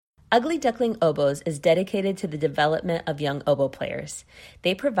Ugly Duckling Oboes is dedicated to the development of young oboe players.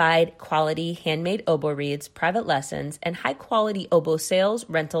 They provide quality handmade oboe reeds, private lessons, and high-quality oboe sales,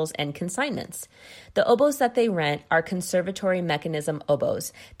 rentals, and consignments. The oboes that they rent are conservatory mechanism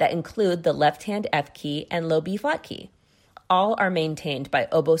oboes that include the left-hand F key and low B flat key. All are maintained by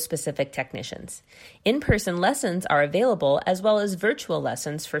oboe-specific technicians. In-person lessons are available, as well as virtual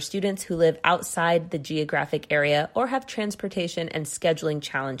lessons for students who live outside the geographic area or have transportation and scheduling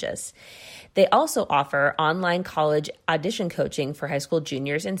challenges. They also offer online college audition coaching for high school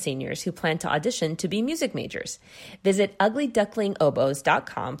juniors and seniors who plan to audition to be music majors. Visit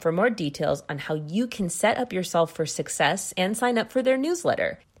uglyducklingoboes.com for more details on how you can set up yourself for success and sign up for their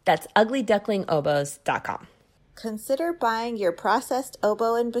newsletter. That's uglyducklingoboes.com. Consider buying your processed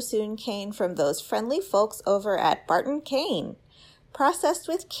oboe and bassoon cane from those friendly folks over at Barton Cane. Processed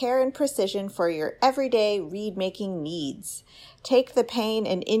with care and precision for your everyday reed-making needs. Take the pain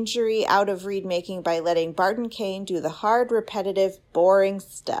and injury out of reed-making by letting Barton Cane do the hard, repetitive, boring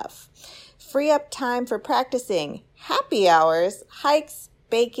stuff. Free up time for practicing, happy hours, hikes,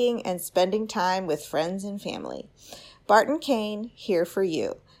 baking, and spending time with friends and family. Barton Cane, here for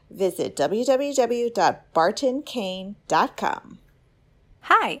you. Visit www.bartoncane.com.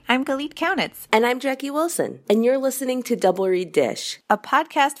 Hi, I'm Galit Kaunitz. And I'm Jackie Wilson, and you're listening to Double Reed Dish, a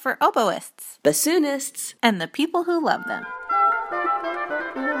podcast for oboists, bassoonists, and the people who love them.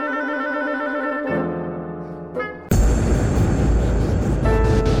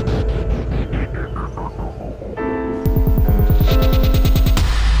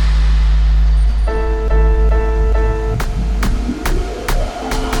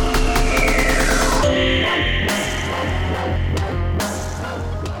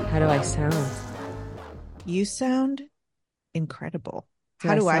 How do I sound? You sound incredible.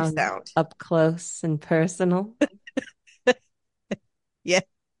 How do I sound? Up close and personal. Yeah.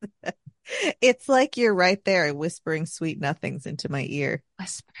 It's like you're right there whispering sweet nothings into my ear.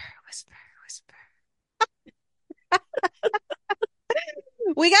 Whisper, whisper, whisper.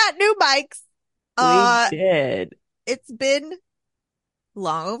 We got new mics. We did. It's been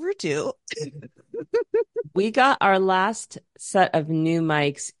long overdue. We got our last set of new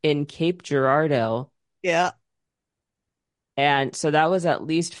mics in Cape Girardeau. Yeah. And so that was at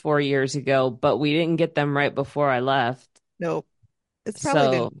least 4 years ago, but we didn't get them right before I left. Nope. It's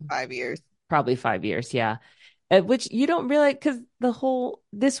probably been 5 years. Probably 5 years, yeah. Which you don't realize, because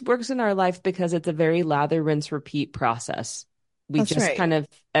this works in our life because it's a very lather, rinse, repeat process. That's right. Kind of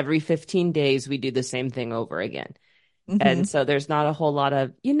every 15 days, we do the same thing over again. Mm-hmm. And so there's not a whole lot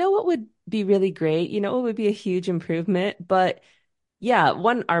of, what would be really great? What would be a huge improvement? But yeah,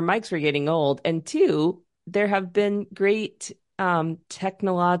 one, our mics were getting old. And two, there have been great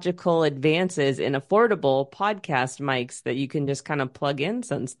technological advances in affordable podcast mics that you can just kind of plug in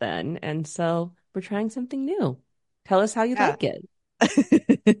since then. And so we're trying something new. Tell us how you like it.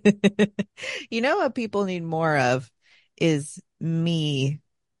 What people need more of is me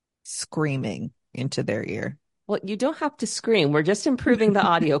screaming into their ear. Well, you don't have to scream. We're just improving the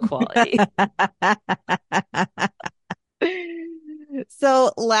audio quality.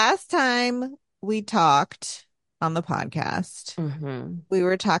 So last time we talked on the podcast, we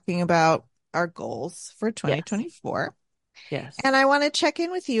were talking about our goals for 2024. Yes. And I want to check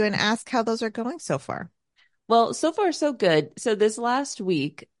in with you and ask how those are going so far. Well, so far, so good. So this last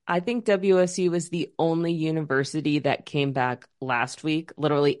week, I think WSU was the only university that came back last week.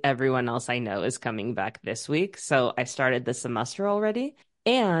 Literally everyone else I know is coming back this week. So I started the semester already.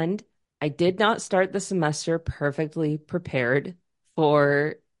 And I did not start the semester perfectly prepared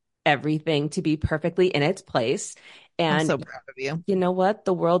for everything to be perfectly in its place. And I'm so proud of you. You know what?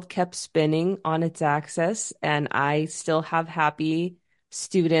 The world kept spinning on its axis, and I still have happy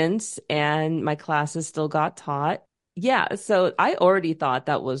students, and my classes still got taught. Yeah, so I already thought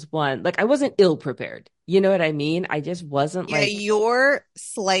that was one. Like, I wasn't ill prepared. You know what I mean? I just wasn't your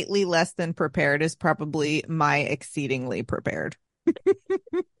slightly less than prepared is probably my exceedingly prepared.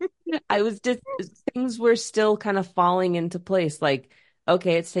 I was just, things were still kind of falling into place. Like,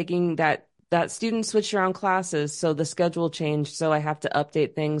 okay, it's taking that student switched around classes, so the schedule changed, so I have to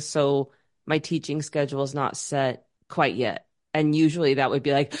update things, so my teaching schedule is not set quite yet. And usually that would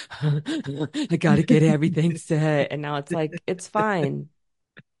be like, I got to get everything set. And now it's like, it's fine.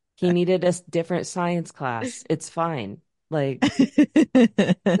 He needed a different science class. It's fine. Like,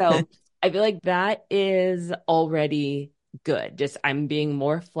 so I feel like that is already good. Just I'm being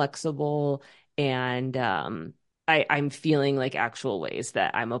more flexible, and I'm feeling like actual ways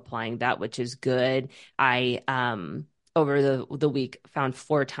that I'm applying that, which is good. I over the week found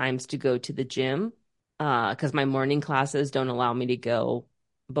 4 times to go to the gym because my morning classes don't allow me to go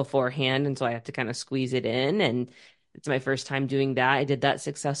beforehand, and so I have to kind of squeeze it in, and it's my first time doing that. I did that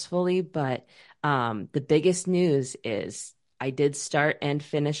successfully, but the biggest news is I did start and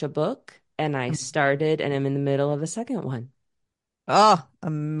finish a book, and I started and I'm in the middle of a second one. Oh,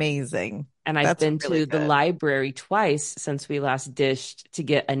 amazing. And I've That's been really to the good. library twice since we last dished to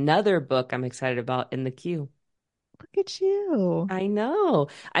get another book I'm excited about in the queue. Look at you. I know.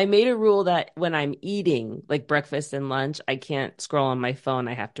 I made a rule that when I'm eating, like breakfast and lunch, I can't scroll on my phone.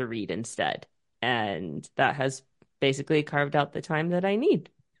 I have to read instead. And that has basically carved out the time that I need.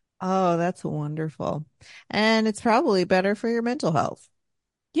 Oh, that's wonderful. And it's probably better for your mental health.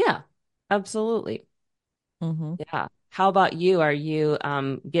 Yeah, absolutely. Hmm. Yeah. How about you? Are you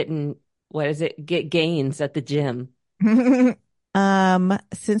getting, what is it? Get gains at the gym?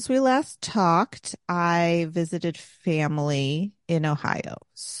 Since we last talked, I visited family in Ohio.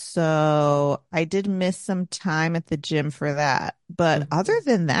 So I did miss some time at the gym for that. But other Mhm.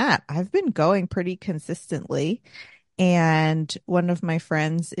 than that, I've been going pretty consistently. And one of my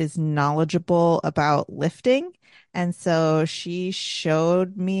friends is knowledgeable about lifting. And so she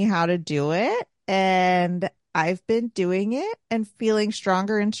showed me how to do it. And I've been doing it and feeling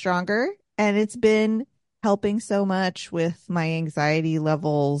stronger and stronger. And it's been helping so much with my anxiety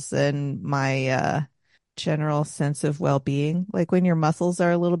levels and my general sense of well-being. Like when your muscles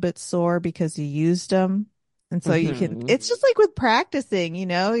are a little bit sore because you used them. And so you can, Mhm. it's just like with practicing,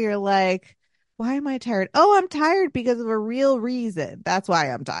 you're like, why am I tired? Oh, I'm tired because of a real reason. That's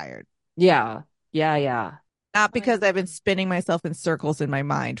why I'm tired. Yeah. Yeah. Yeah. Not because I've been spinning myself in circles in my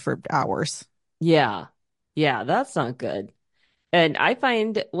mind for hours. Yeah. Yeah. That's not good. And I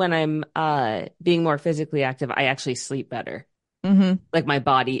find when I'm being more physically active, I actually sleep better. Hmm. Like my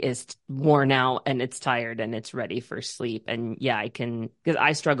body is worn out and it's tired and it's ready for sleep. And yeah, I can, because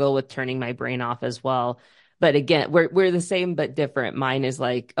I struggle with turning my brain off as well. But again, we're the same but different. Mine is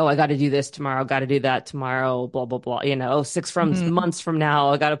like, oh, I got to do this tomorrow, got to do that tomorrow, blah blah blah. Six from Hmm. months from now,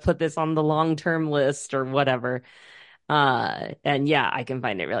 I got to put this on the long term list or whatever. And yeah, I can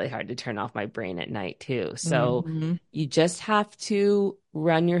find it really hard to turn off my brain at night too. So Hmm. you just have to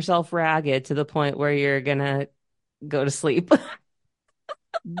run yourself ragged to the point where you're gonna go to sleep.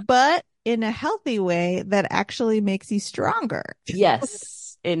 But in a healthy way that actually makes you stronger.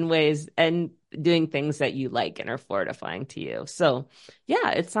 Yes, in ways and doing things that you like and are fortifying to you. So, yeah,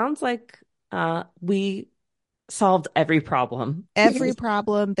 it sounds like we solved every problem. Every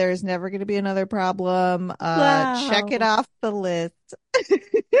problem, there's never going to be another problem. Check it Wow. off the list.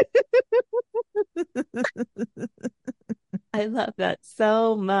 I love that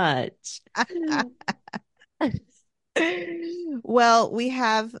so much. Well, we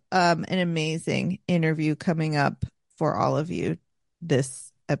have an amazing interview coming up for all of you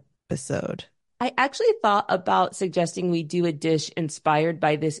this episode. I actually thought about suggesting we do a dish inspired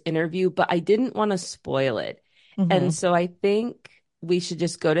by this interview, but I didn't want to spoil it. And Hmm. so I think we should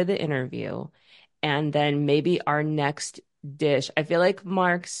just go to the interview and then maybe our next dish. I feel like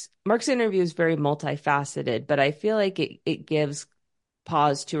Mark's interview is very multifaceted, but I feel like it gives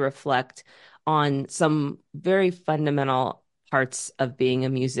pause to reflect on some very fundamental parts of being a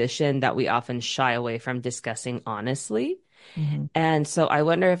musician that we often shy away from discussing honestly. Hmm. And so I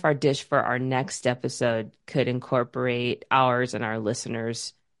wonder if our dish for our next episode could incorporate ours and our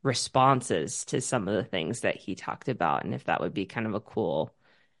listeners' responses to some of the things that he talked about, and if that would be kind of a cool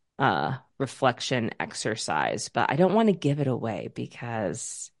reflection exercise. But I don't want to give it away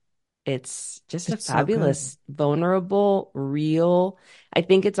because it's just a It's so good. fabulous, vulnerable, real. I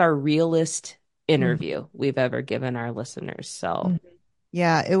think it's our realest Mhm. interview we've ever given our listeners. So Mhm.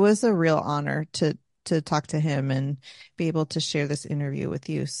 Yeah, it was a real honor to talk to him and be able to share this interview with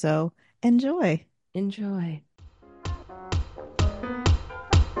you. So enjoy. enjoy.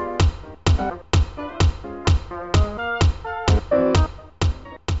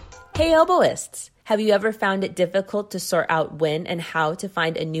 Hey, oboists! Have you ever found it difficult to sort out when and how to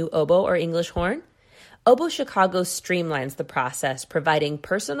find a new oboe or English horn? Oboe Chicago streamlines the process, providing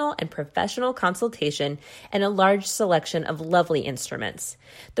personal and professional consultation and a large selection of lovely instruments.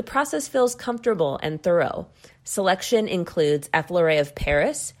 The process feels comfortable and thorough. Selection includes Effleray of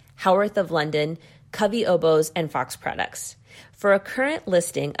Paris, Howarth of London, Covey oboes, and Fox products. For a current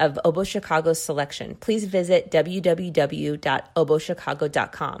listing of Oboe Chicago's selection, please visit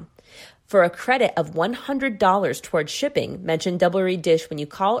www.oboechicago.com. For a credit of $100 towards shipping, mention Double Reed Dish when you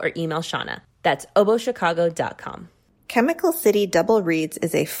call or email Shauna. That's oboechicago.com. Chemical City Double Reeds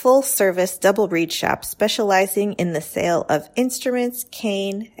is a full-service double reed shop specializing in the sale of instruments,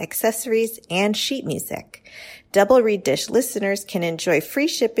 cane, accessories, and sheet music. Double Reed Dish listeners can enjoy free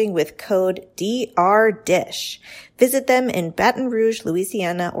shipping with code DRDISH. Visit them in Baton Rouge,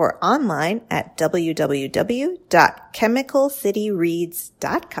 Louisiana, or online at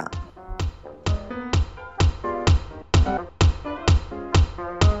www.chemicalcityreads.com.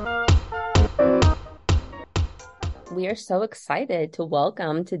 We are so excited to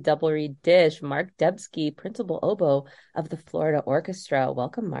welcome to Double Reed Dish Mark Debski, Principal Oboe of the Florida Orchestra.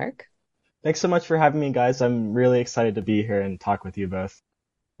 Welcome, Mark. Thanks so much for having me, guys. I'm really excited to be here and talk with you both.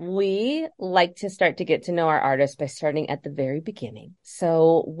 We like to start to get to know our artists by starting at the very beginning.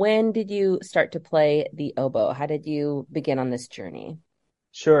 So when did you start to play the oboe? How did you begin on this journey?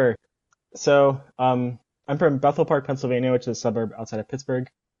 Sure. So, I'm from Bethel Park, Pennsylvania, which is a suburb outside of Pittsburgh,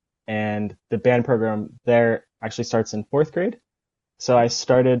 and the band program there actually starts in fourth grade. So I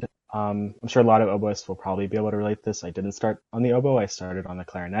started, I'm sure a lot of oboists will probably be able to relate to this. I didn't start on the oboe. I started on the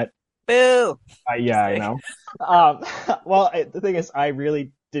clarinet. Boo! Yeah, I know. The thing is, I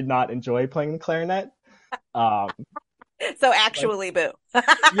really did not enjoy playing the clarinet. Um, So actually, boo.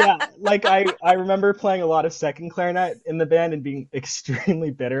 I remember playing a lot of second clarinet in the band and being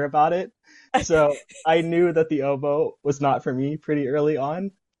extremely bitter about it. So I knew that the oboe was not for me pretty early on.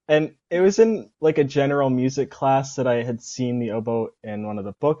 And it was in like a general music class that I had seen the oboe in one of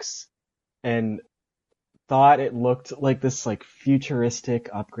the books and thought it looked like this like futuristic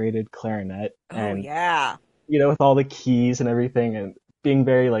upgraded clarinet. And Yeah. with all the keys and everything, and being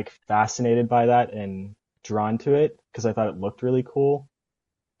very like fascinated by that and drawn to it because I thought it looked really cool.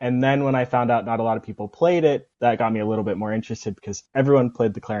 And then when I found out not a lot of people played it, that got me a little bit more interested because everyone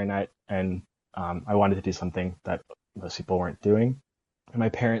played the clarinet, and I wanted to do something that most people weren't doing. And my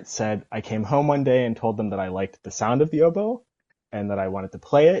parents said I came home one day and told them that I liked the sound of the oboe and that I wanted to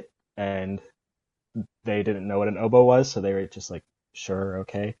play it, and they didn't know what an oboe was, so they were just like, sure,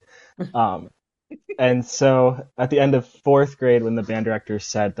 okay. And so at the end of fourth grade, when the band director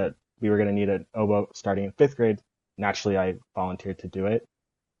said that we were going to need an oboe starting in fifth grade, naturally I volunteered to do it.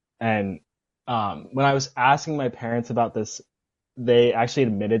 And when I was asking my parents about this, they actually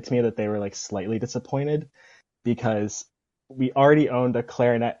admitted to me that they were like slightly disappointed because we already owned a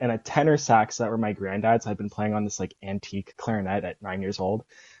clarinet and a tenor sax that were my granddad's. I'd been playing on this like antique clarinet at 9 years old.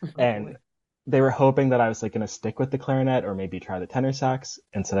 And they were hoping that I was like going to stick with the clarinet or maybe try the tenor sax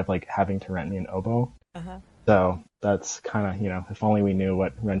instead of like having to rent me an oboe. Uh-huh. So that's kind of, if only we knew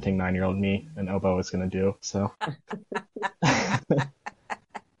what renting 9-year-old me an oboe was going to do. So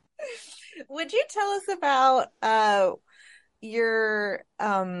Would you tell us about your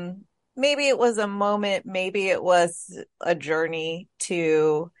maybe it was a moment, maybe it was a journey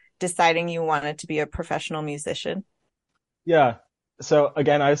to deciding you wanted to be a professional musician? yeah. So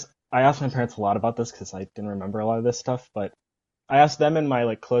again, I asked my parents a lot about this because I didn't remember a lot of this stuff, but I asked them and my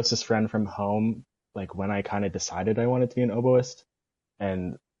like closest friend from home like when I kind of decided I wanted to be an oboist,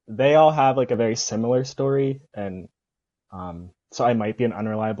 and they all have like a very similar story, and so I might be an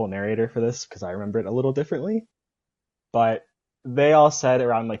unreliable narrator for this because I remember it a little differently, but they all said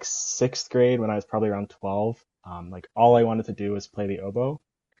around like sixth grade when I was probably around 12, like all I wanted to do was play the oboe,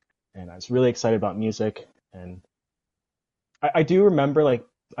 and I was really excited about music, and I do remember like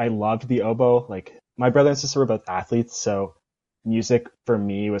I loved the oboe. Like my brother and sister were both athletes, so music for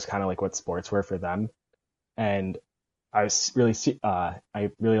me was kind of like what sports were for them. And I really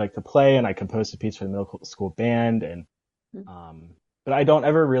liked to play, and I composed a piece for the middle school band, and but I don't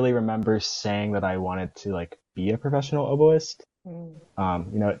ever really remember saying that I wanted to like be a professional oboist.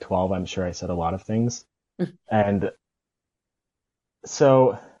 At 12, I'm sure I said a lot of things. And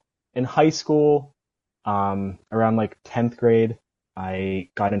so in high school, around like 10th grade, I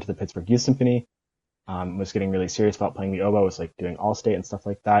got into the Pittsburgh Youth Symphony, was getting really serious about playing the oboe, was like doing all-state and stuff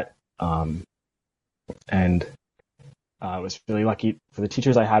like that. And was really lucky for the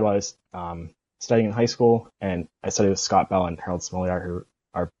teachers I had while I was studying in high school. And I studied with Scott Bell and Harold Smoliar, who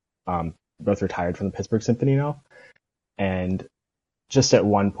are both retired from the Pittsburgh Symphony now. And just at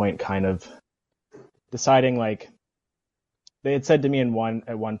one point kind of deciding like, they had said to me at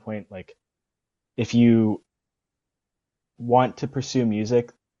one point, like, if you want to pursue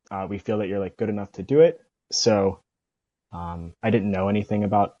music, we feel that you're like good enough to do it. So I didn't know anything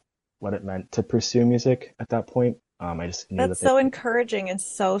about what it meant to pursue music at that point. I just knew That's so encouraging and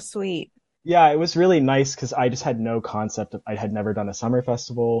so sweet. Yeah, it was really nice because I just had no concept of, I had never done a summer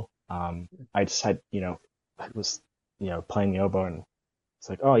festival. I just had, I was, playing the oboe, and it's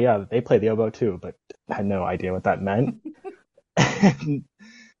like, oh yeah, they play the oboe too, but I had no idea what that meant. And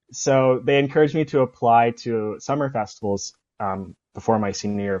so they encouraged me to apply to summer festivals before my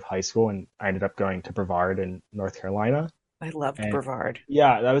senior year of high school, and I ended up going to Brevard in North Carolina. I loved And Brevard.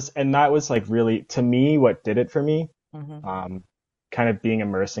 yeah, that was like really, to me, what did it for me. Hmm. Um, kind of being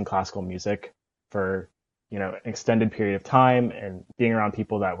immersed in classical music for, an extended period of time, and being around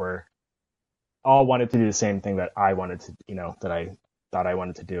people that were all wanted to do the same thing that I wanted to, that I thought I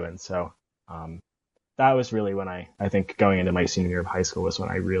wanted to do. And so, um, that was really when I think going into my senior year of high school was when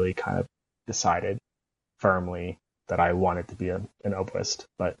I really kind of decided firmly that I wanted to be an oboist.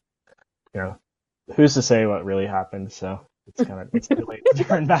 But, you know, who's to say what really happened? So it's too late to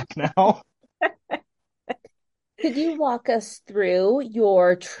turn back now. Could you walk us through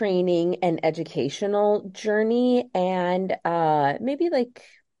your training and educational journey and maybe like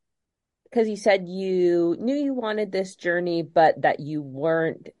because you said you knew you wanted this journey, but that you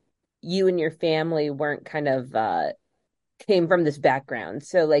and your family weren't kind of came from this background.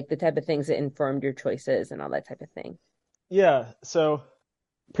 So like the type of things that informed your choices and all that type of thing. Yeah. So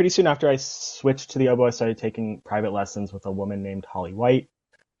pretty soon after I switched to the oboe, I started taking private lessons with a woman named Holly White.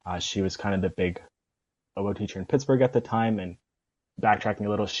 She was kind of the big oboe teacher in Pittsburgh at the time. And backtracking a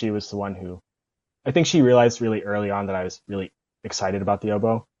little, she was the one who I think she realized really early on that I was really excited about the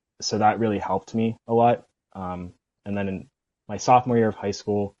oboe. So that really helped me a lot. And then in my sophomore year of high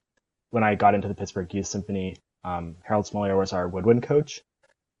school, when I got into the Pittsburgh Youth Symphony, Harold Smollier was our woodwind coach.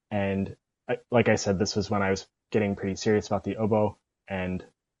 And like I said, this was when I was getting pretty serious about the oboe. And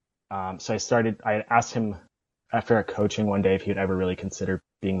so I asked him after our coaching one day if he would ever really consider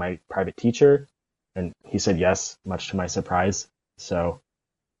being my private teacher. And he said yes, much to my surprise. So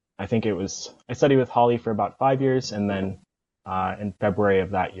I studied with Holly for about 5 years. And then in February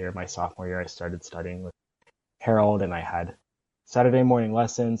of that year, my sophomore year, I started studying with Harold, and I had Saturday morning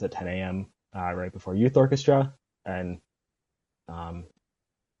lessons at 10 a.m. Right before youth orchestra. And um,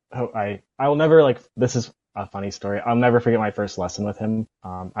 I will never this is a funny story. I'll never forget my first lesson with him.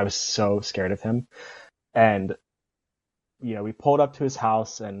 I was so scared of him, and we pulled up to his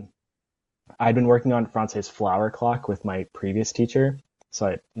house, and I'd been working on France's flower clock with my previous teacher, so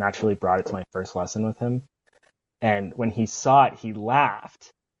I naturally brought it to my first lesson with him. And when he saw it, he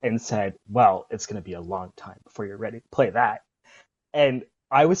laughed and said, "Well, it's going to be a long time before you're ready to play that." And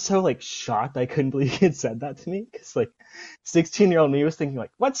I was so shocked I couldn't believe he had said that to me, because 16-year-old me was thinking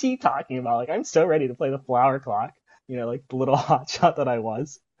what's he talking about? I'm so ready to play the flower clock, the little hotshot that I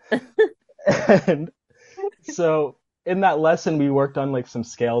was. And so in that lesson we worked on some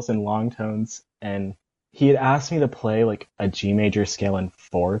scales and long tones, and he had asked me to play a G major scale in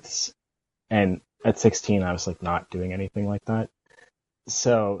fourths, and at 16 I was not doing anything like that.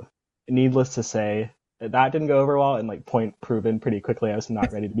 So needless to say, that didn't go over well, and point proven pretty quickly I was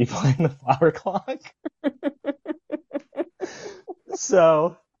not ready to be playing the flower clock.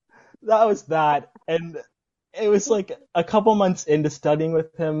 So that was that. And it was a couple months into studying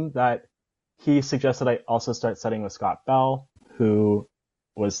with him that he suggested I also start studying with Scott Bell, who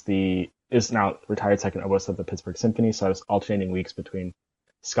is now retired second oboist of the Pittsburgh Symphony. So I was alternating weeks between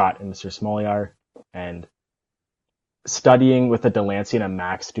Scott and Mr. Smoliar, and studying with a Delancey and a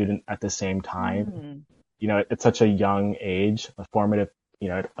Mac student at the same time. It's such a young age, a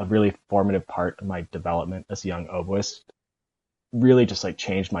really formative part of my development as a young oboist. Really just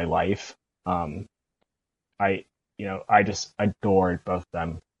changed my life. I just adored both of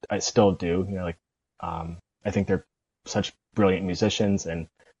them. I still do. I think they're such brilliant musicians and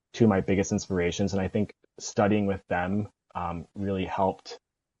two of my biggest inspirations. And I think studying with them really helped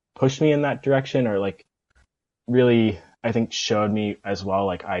push me in that direction, or really, I think, showed me as well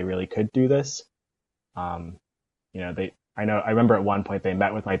I really could do this. I remember at one point they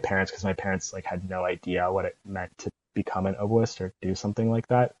met with my parents, because my parents had no idea what it meant to become an oboist or do something like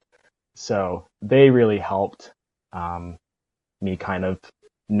that. So they really helped me kind of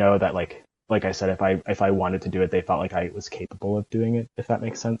know that like I said, if I wanted to do it, they felt like I was capable of doing it, if that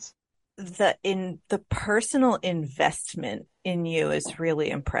makes sense. The personal investment in you is really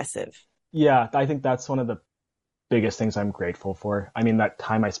impressive. Yeah, I think that's one of the biggest things I'm grateful for. I mean, that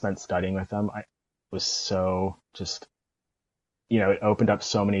time I spent studying with them, I was so just, it opened up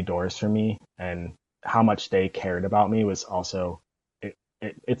so many doors for me, and how much they cared about me was also,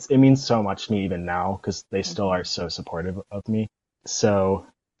 it means so much to me even now, because they still are so supportive of me. So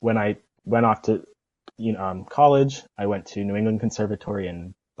when I went off to college, I went to New England Conservatory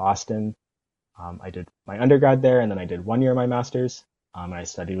in Boston. I did my undergrad there, and then I did 1 year of my master's. And I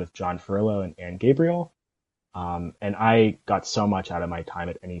studied with John Furlow and Anne Gabriel. And I got so much out of my time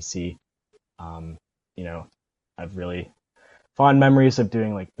at NEC. I've really fond memories of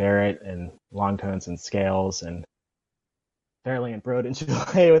doing Barrett and long tones and scales and Fairley and Broad and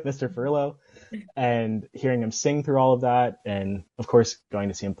Jubilee with Mr. Furlow, and hearing him sing through all of that, and of course going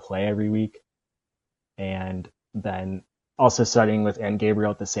to see him play every week. And then also studying with Anne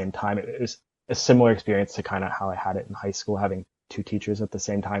Gabriel at the same time, it was a similar experience to kind of how I had it in high school, having two teachers at the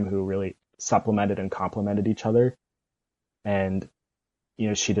same time who really supplemented and complemented each other. And,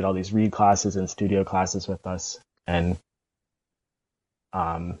 she did all these read classes and studio classes with us. And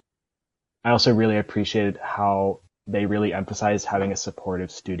I also really appreciated how they really emphasized having a supportive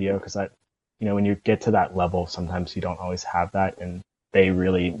studio, because when you get to that level, sometimes you don't always have that. And they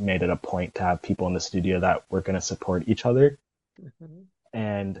really made it a point to have people in the studio that were going to support each other. Mm-hmm.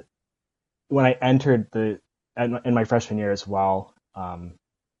 And when I entered in my freshman year as well,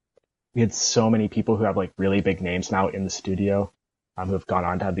 we had so many people who have like really big names now in the studio, who have gone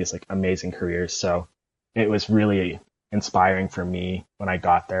on to have these like amazing careers. So it was really inspiring for me when I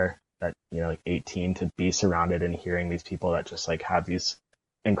got there at, like 18, to be surrounded and hearing these people that just like have these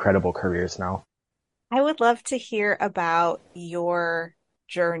incredible careers now. I would love to hear about your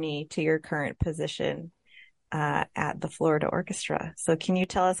journey to your current position at the Florida Orchestra. So can you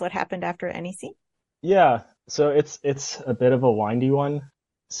tell us what happened after NEC? Yeah, so it's a bit of a windy one.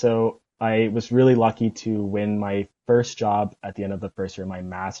 So I was really lucky to win my first job at the end of the first year of my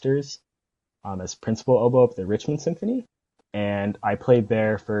master's as principal oboe of the Richmond Symphony. And I played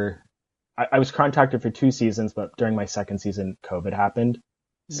there I was contracted for 2 seasons, but during my second season, COVID happened.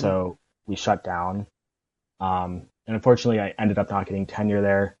 Mm-hmm. So we shut down. And unfortunately, I ended up not getting tenure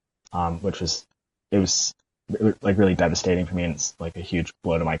there, which was like really devastating for me, and it's like a huge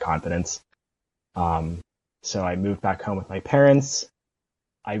blow to my confidence. So I moved back home with my parents.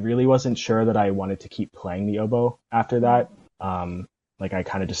 I really wasn't sure that I wanted to keep playing the oboe after that. Like I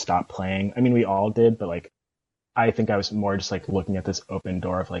kind of just stopped playing. I mean, we all did, but like I think I was more just like looking at this open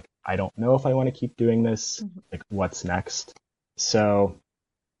door of like, I don't know if I want to keep doing this. Mm-hmm. Like, what's next? So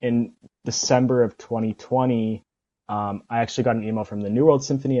in December of 2020, I actually got an email from the New World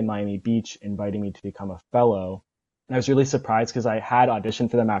Symphony in Miami Beach inviting me to become a fellow. And I was really surprised because I had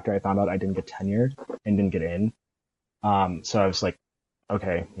auditioned for them after I found out I didn't get tenured and didn't get in. So I was like,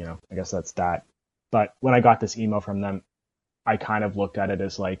 okay, I guess that's that. But when I got this email from them, I kind of looked at it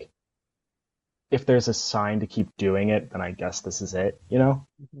as like, if there's a sign to keep doing it, then I guess this is it,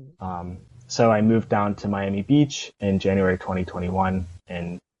 Mm-hmm. So I moved down to Miami Beach in January 2021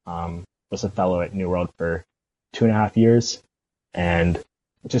 and was a fellow at New World for 2.5 years, and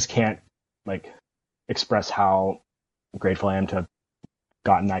just can't like express how grateful I am to have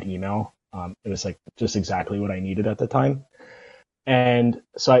gotten that email. It was like just exactly what I needed at the time. And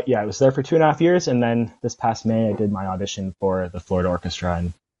so I was there for 2.5 years, and then this past May I did my audition for the Florida Orchestra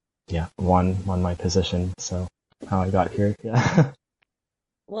and won my position. So how I got here. Yeah.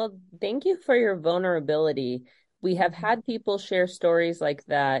 Well, thank you for your vulnerability. We have had people share stories like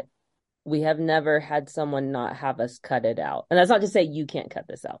that. We have never had someone not have us cut it out. And that's not to say you can't cut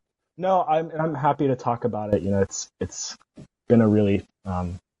this out. No, I'm happy to talk about it. It's been a really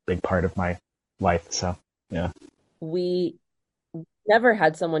big part of my life. So yeah. We never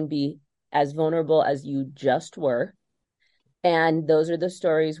had someone be as vulnerable as you just were. And those are the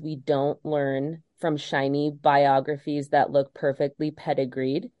stories we don't learn from shiny biographies that look perfectly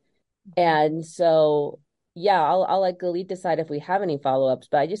pedigreed. And so, yeah, I'll let Galit decide if we have any follow-ups,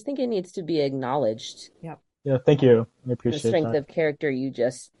 but I just think it needs to be acknowledged. Yep. Yeah, thank you. I appreciate the strength that. of character you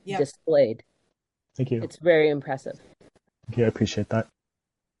just displayed. Thank you. It's very impressive. Thank you. I appreciate that.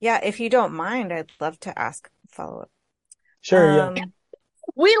 Yeah, if you don't mind, I'd love to ask a follow-up. Sure, yeah.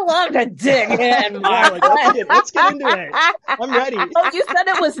 We love to dig in. Let's get into it. I'm ready. Oh, you said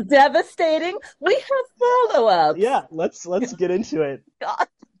it was devastating. We have follow-ups. Yeah, let's get into it. God.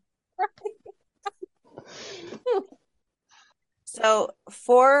 So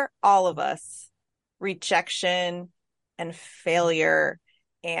for all of us, rejection and failure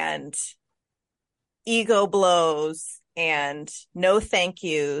and ego blows and no thank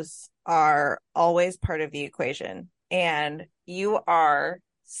yous are always part of the equation. And you are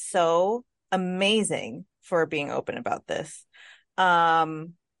so amazing for being open about this.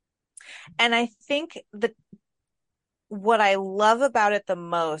 And I think that what I love about it the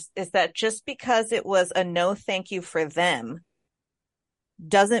most is that just because it was a no thank you for them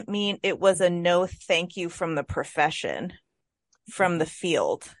doesn't mean it was a no thank you from the profession, from the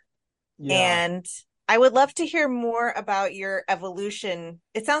field. Yeah. And I would love to hear more about your evolution.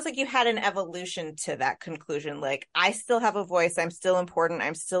 It sounds like you had an evolution to that conclusion. Like, I still have a voice. I'm still important.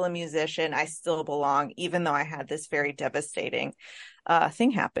 I'm still a musician. I still belong, even though I had this very devastating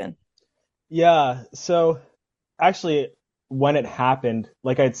thing happen. Yeah. So actually, when it happened,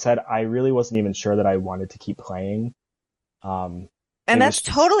 like I'd said, I really wasn't even sure that I wanted to keep playing. And that's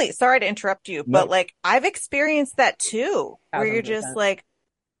totally, sorry to interrupt you, but like, I've experienced that too, where you're just like,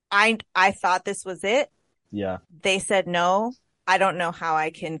 I thought this was it. Yeah. they said no. I don't know how I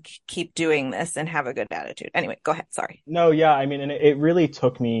can keep doing this and have a good attitude. Anyway, go ahead. Sorry. No, yeah, I mean, and it really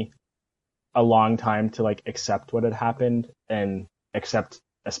took me a long time to like accept what had happened and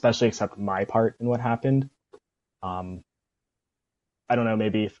especially accept my part in what happened. Um, I don't know,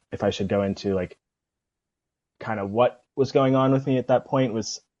 maybe if I should go into like kind of what was going on with me at that point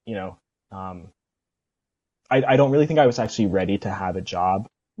was, um, I don't really think I was actually ready to have a job.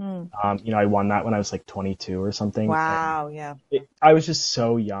 Hmm. I won that when I was like 22 or something. And Wow. Yeah. I was just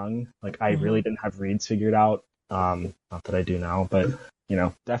so young. Like I Mm-hmm. really didn't have reads figured out. Not that I do now, but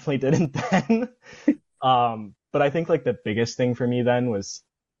definitely didn't then. But I think like the biggest thing for me then was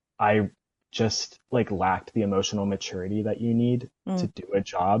I just like lacked the emotional maturity that you need to do a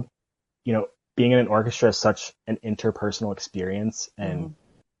job. Being in an orchestra is such an interpersonal experience, and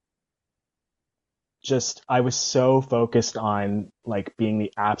just I was so focused on like being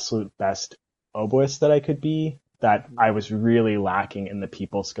the absolute best oboist that I could be that I was really lacking in the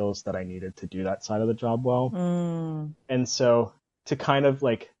people skills that I needed to do that side of the job well. And so to kind of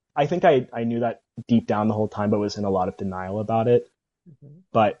like, I think I knew that deep down the whole time, but was in a lot of denial about it.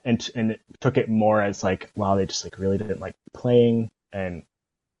 But, and it took it more as like, wow, they just like really didn't like playing, and,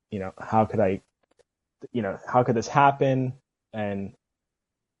 how could this happen? And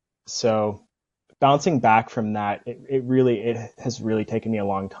so bouncing back from that, it has really taken me a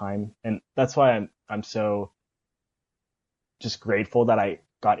long time. And that's why I'm so just grateful that I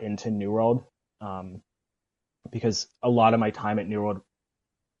got into New World. Because a lot of my time at New World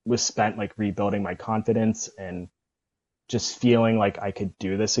was spent like rebuilding my confidence and just feeling like I could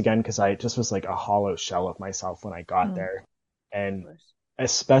do this again, because I just was like a hollow shell of myself when I got there. And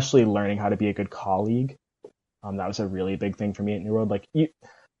especially learning how to be a good colleague. That was a really big thing for me at New World. Like we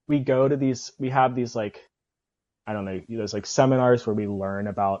have these like, I don't know, there's like seminars where we learn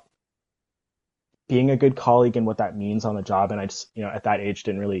about being a good colleague and what that means on the job. And I just, at that age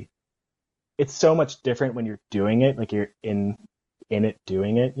didn't really, it's so much different when you're doing it, like you're in it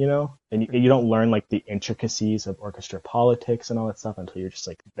doing it, and you don't learn like the intricacies of orchestra politics and all that stuff until you're just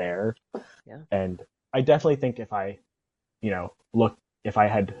like there. Yeah. And I definitely think if I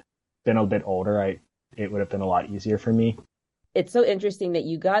had been a bit older, it would have been a lot easier for me. It's so interesting that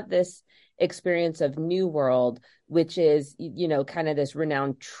you got this experience of New World, which is, kind of this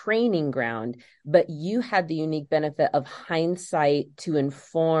renowned training ground, but you had the unique benefit of hindsight to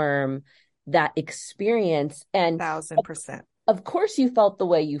inform that experience. And 1,000%. of course you felt the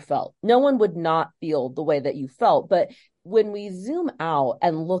way you felt. No one would not feel the way that you felt. But when we zoom out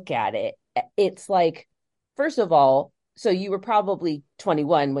and look at it, it's like, first of all, so you were probably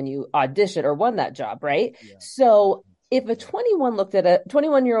 21 when you auditioned or won that job, right? Yeah. So if a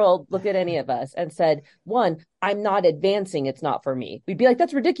 21-year-old looked at any of us and said, one, I'm not advancing, it's not for me, we'd be like,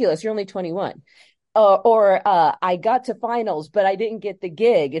 that's ridiculous. You're only 21. Or I got to finals, but I didn't get the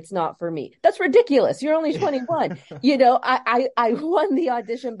gig. It's not for me. That's ridiculous. You're only 21. I won the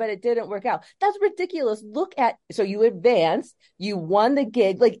audition, but it didn't work out. That's ridiculous. So you advanced, you won the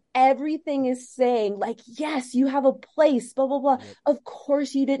gig. Like everything is saying like, yes, you have a place, blah, blah, blah. Yep. Of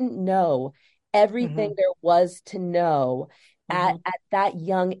course you didn't know everything there was to know at that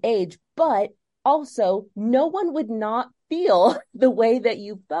young age, but also no one would not feel the way that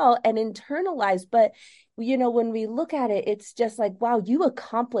you felt and internalize. But, when we look at it, it's just like, wow, you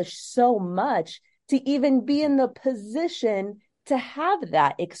accomplished so much to even be in the position to have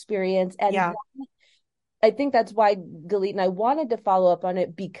that experience. And I think that's why, Galit, and I wanted to follow up on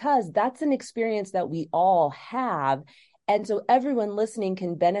it, because that's an experience that we all have. And so everyone listening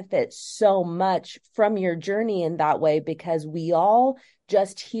can benefit so much from your journey in that way, because we all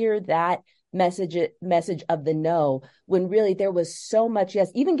just hear that message of the no, when really there was so much yes.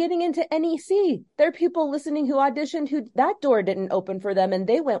 Even getting into NEC, there are people listening who auditioned who that door didn't open for them, and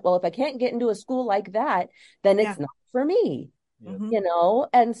they went, well, if I can't get into a school like that, then it's not for me.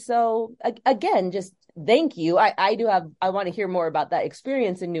 And so again, just thank you. I want to hear more about that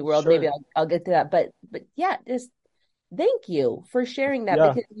experience in New World. Sure. Maybe I'll get to that, but yeah, just thank you for sharing that,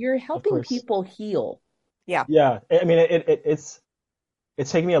 because you're helping people heal. I mean,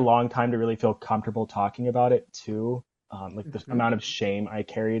 it's taken me a long time to really feel comfortable talking about it too. Like the amount of shame I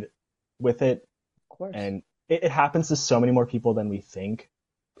carried with it. Of course. And it happens to so many more people than we think.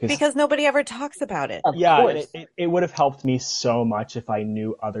 Because nobody ever talks about it. Of course. It would have helped me so much if I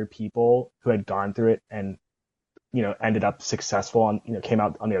knew other people who had gone through it and, ended up successful and, came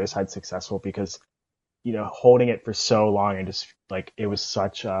out on the other side successful, because, holding it for so long and just like, it was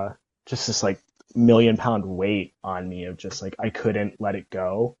such just this like million-pound weight on me of just like, I couldn't let it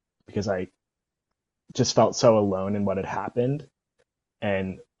go because I just felt so alone in what had happened.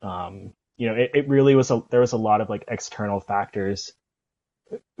 And, it really was there was a lot of like external factors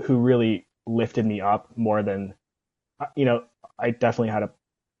who really lifted me up more than, you know, I definitely had a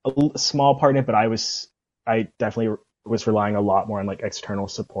small part in it, but I definitely was relying a lot more on like external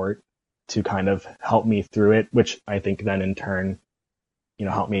support to kind of help me through it, which I think then in turn,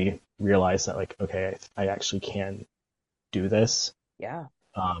 helped me realize that like, okay, I actually can do this. Yeah.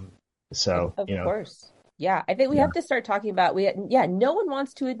 So, Of course. Yeah, I think we yeah, have to start talking about no one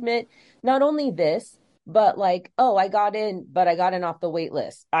wants to admit not only this, but like, oh, I got in, but I got in off the wait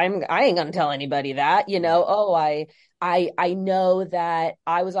list. I ain't gonna tell anybody that, oh, I know that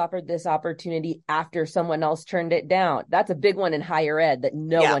I was offered this opportunity after someone else turned it down. That's a big one in higher ed that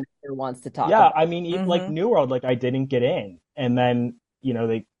no Yeah. one ever wants to talk yeah. about. I mean, like Mm-hmm. New World, like I didn't get in, and then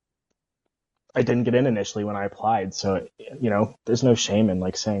I didn't get in initially when I applied. So, there's no shame in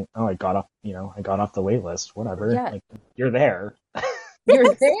like saying, oh, I got off the wait list, whatever. Yeah, Like you're there.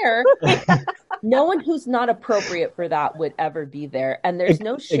 you're there. No one who's not appropriate for that would ever be there. And there's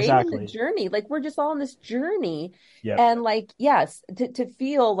no shame in the Exactly. journey. Like we're just all on this journey. Yep. And like, yes, to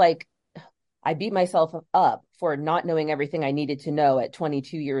feel like I beat myself up for not knowing everything I needed to know at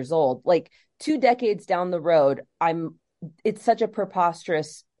 22 years old. Like 2 decades down the road, it's such a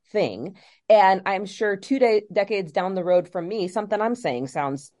preposterous thing. And I'm sure decades down the road from me, something I'm saying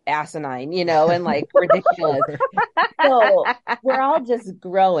sounds asinine, and like ridiculous. So we're all just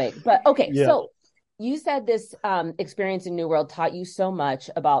growing. But okay, Yeah. so you said this experience in New World taught you so much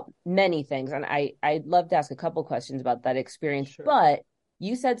about many things. And I'd love to ask a couple questions about that experience. Sure. But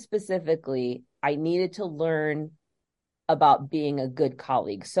you said specifically, I needed to learn about being a good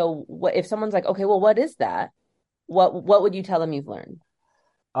colleague. So what if someone's like, okay, well, what is that? What would you tell them you've learned?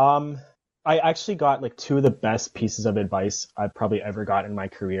 Um, I actually got like two of the best pieces of advice I've probably ever got in my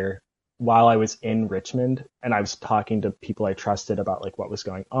career while I was in Richmond, and I was talking to people I trusted about like what was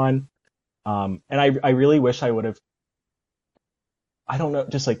going on. And I really wish I would have, I don't know,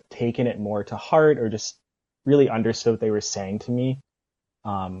 just like taken it more to heart or just really understood what they were saying to me.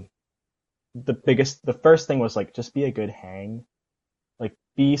 Um, the first thing was like, just be a good hang. Like,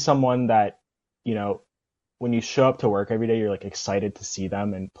 be someone that, you know, when you show up to work every day, you're like excited to see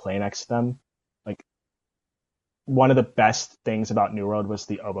them and play next to them. Like, one of the best things about New World was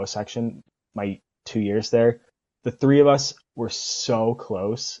the oboe section, my 2 years there. The three of us were so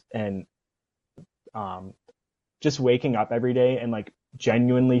close, and um, just waking up every day and like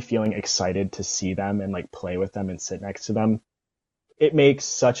genuinely feeling excited to see them and like play with them and sit next to them, it makes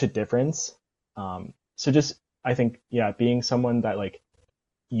such a difference. So just, I think, yeah, being someone that like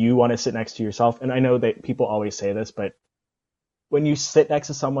you want to sit next to yourself. And I know that people always say this, but when you sit next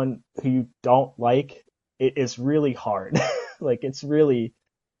to someone who you don't like, it is really hard. Like, it's really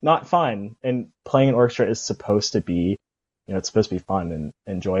not fun. And playing an orchestra is supposed to be, it's supposed to be fun and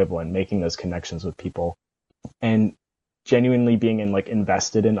enjoyable, and making those connections with people and genuinely being like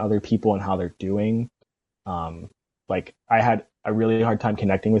invested in other people and how they're doing. Like, I had a really hard time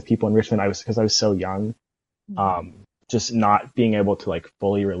connecting with people in Richmond. Because I was so young. Just not being able to like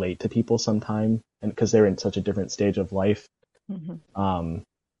fully relate to people sometime, and because they're in such a different stage of life.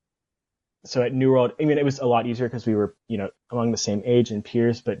 So at New World, I mean, it was a lot easier because we were, among the same age and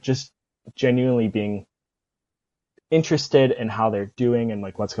peers, but just genuinely being interested in how they're doing and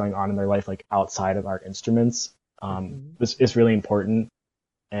like what's going on in their life, like outside of our instruments, is really important.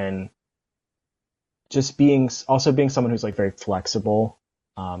 And just being someone who's like very flexible,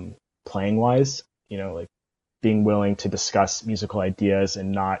 playing wise, like being willing to discuss musical ideas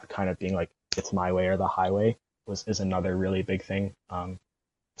and not kind of being like, it's my way or the highway is another really big thing.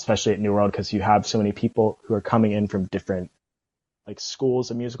 Especially at New World, because you have so many people who are coming in from different like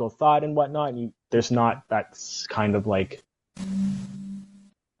schools of musical thought and whatnot. And there's not that kind of like, I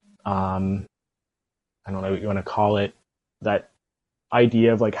don't know what you want to call it, that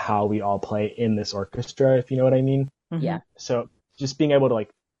idea of like how we all play in this orchestra, if you know what I mean. Yeah. So just being able to like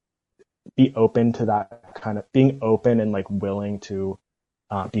be open to that, kind of being open and like willing to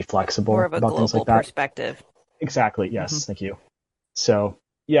be flexible More of a about things global like that. perspective. Exactly. Yes. Thank you. So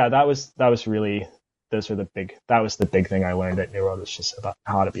yeah, that was really, that was the big thing I learned at New World, was just about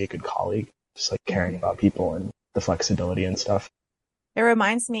how to be a good colleague, just like caring about people and the flexibility and stuff. It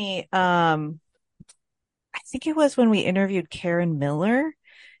reminds me, I think it was when we interviewed Karen Miller.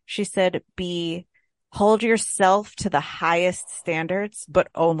 She said, hold yourself to the highest standards, but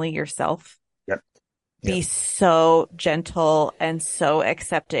only yourself. Yep. Be so gentle and so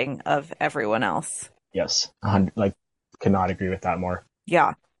accepting of everyone else. Yes. Like, cannot agree with that more.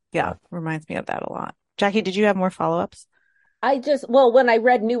 Yeah. Reminds me of that a lot. Jackie, did you have more follow-ups? When I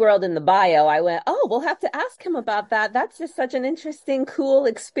read New World in the bio, I went, oh, we'll have to ask him about that. That's just such an interesting, cool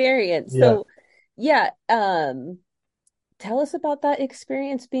experience. Yeah. So, yeah, tell us about that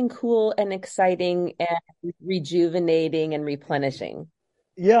experience being cool and exciting and rejuvenating and replenishing.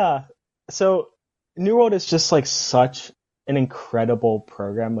 Yeah. So New World is just like such an incredible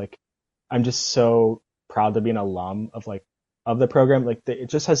program. Like I'm just so proud to be an alum of the program. Like it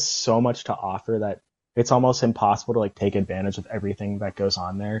just has so much to offer that it's almost impossible to like take advantage of everything that goes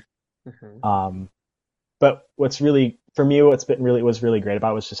on there. Mhm. But what's really for me, was really great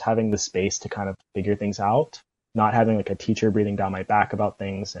about was just having the space to kind of figure things out, not having like a teacher breathing down my back about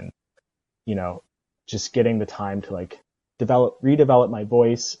things, and you know, just getting the time to like redevelop my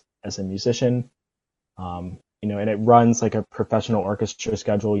voice as a musician. And it runs like a professional orchestra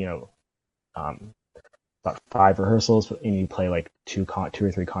schedule. Um, about 5 rehearsals, and you play like two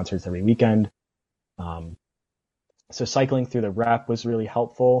or three concerts every weekend. Um, so cycling through the rep was really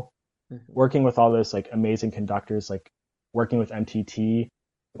helpful. Working with all those like amazing conductors, like working with MTT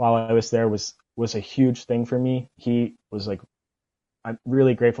while I was there was a huge thing for me. He was like, I'm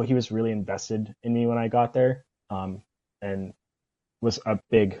really grateful. He was really invested in me when I got there, and was a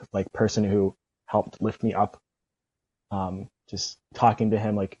big like person who helped lift me up. Just talking to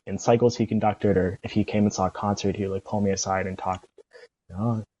him like in cycles he conducted, or if he came and saw a concert, he would like pull me aside and talk.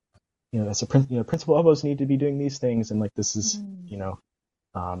 Oh, as a principal oboes need to be doing these things, and like this is,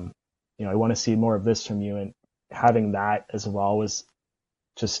 um, I want to see more of this from you, and having that as well was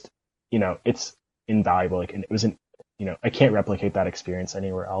just, it's invaluable. Like, and it wasn't, I can't replicate that experience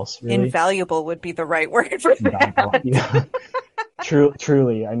anywhere else, really. Invaluable would be the right word for Invaluable, that. yeah.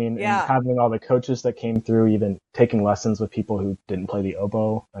 Truly. I mean, Yeah. and having all the coaches that came through, even taking lessons with people who didn't play the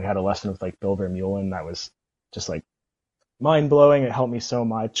oboe. I had a lesson with like Bill Vermeulen that was just like mind blowing. It helped me so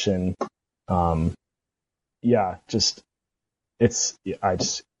much, and I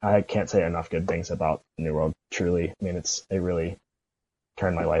can't say enough good things about New World. Truly, I mean, it really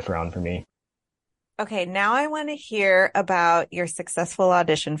turned my life around for me. Okay, now I want to hear about your successful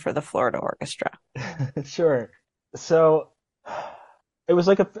audition for the Florida Orchestra. Sure. So it was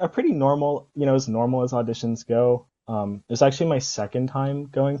like a pretty normal, as normal as auditions go. It was actually my second time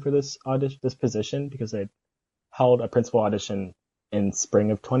going for this position, because I held a principal audition in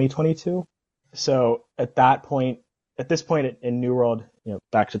spring of 2022. So at this point in New World,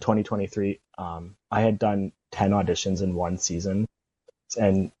 back to 2023, I had done 10 auditions in one season,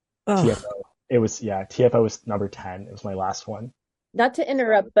 and TFO was number 10. It was my last one. Not to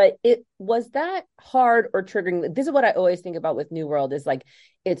interrupt, but it was that hard or triggering. This is what I always think about with New World is like,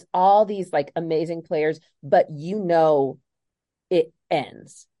 it's all these like amazing players, but it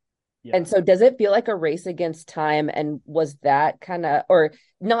ends. Yeah. And so does it feel like a race against time? And was that kind of, or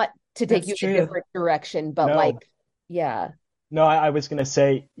not to take you in a different direction, but No. yeah. No, I was going to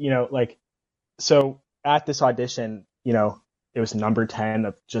say, so at this audition, it was number 10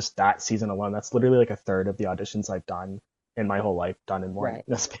 of just that season alone. That's literally like a third of the auditions I've done in my whole life, done in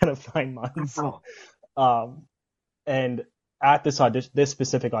in a span of 9 months. And at this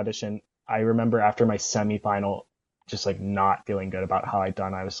specific audition, I remember after my semifinal, just like not feeling good about how I'd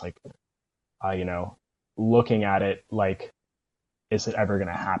done. I was like, looking at it like, is it ever going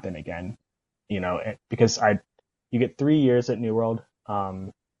to happen again? Because you get 3 years at New World.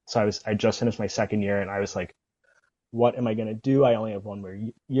 So I just finished my second year, and I was like, what am I going to do? I only have one more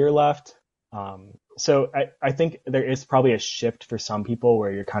year left. So I think there is probably a shift for some people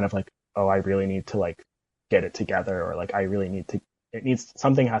where you're kind of like, oh, I really need to like get it together, or like I really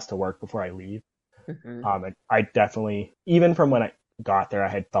something has to work before I leave. Mm-hmm. And I definitely, even from when I got there, I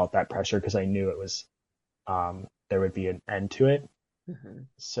had felt that pressure because I knew it was, there would be an end to it. Mm-hmm.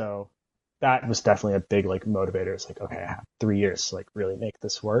 So that was definitely a big like motivator. It's like, okay, I have 3 years to like really make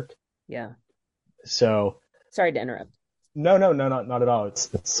this work. Yeah. So sorry to interrupt. No, not at all. It's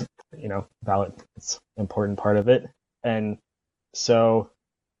valid. It's an important part of it. And so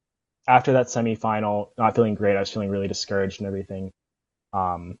after that semifinal, not feeling great, I was feeling really discouraged and everything.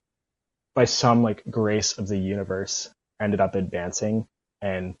 By some like grace of the universe, ended up advancing,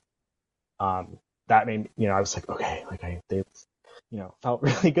 and that made I was like, okay, like they felt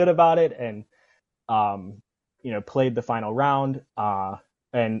really good about it, and played the final round,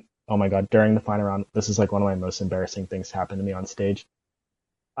 and oh my God, during the final round, this is like one of my most embarrassing things to happen to me on stage.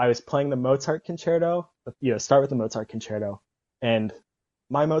 I was playing the Mozart concerto, start with the Mozart concerto, and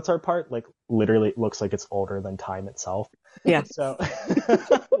my Mozart part like literally looks like it's older than time itself. Yeah. So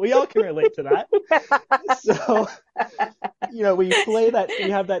we all can relate to that. So, we play that, we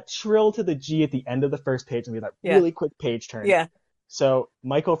have that trill to the G at the end of the first page, and we have that really quick page turn. Yeah. So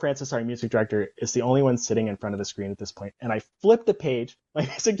Michael Francis, our music director, is the only one sitting in front of the screen at this point. And I flip the page. My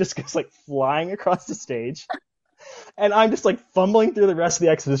music just goes like flying across the stage. And I'm just like fumbling through the rest of the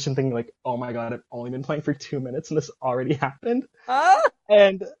exposition thinking like, oh my God, I've only been playing for 2 minutes and this already happened.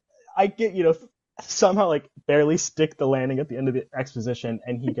 And I get, somehow like barely stick the landing at the end of the exposition.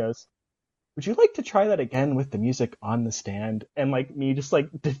 And he goes, would you like to try that again with the music on the stand? And like me just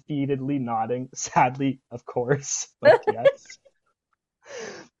like defeatedly nodding, sadly, of course. Like, yes.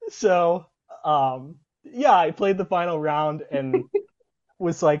 So, yeah, I played the final round and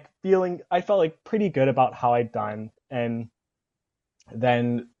was like I felt like pretty good about how I'd done. And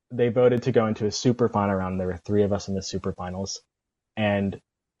then they voted to go into a super final round. There were 3 of us in the super finals. And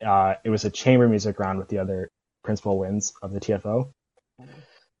it was a chamber music round with the other principal wins of the TFO.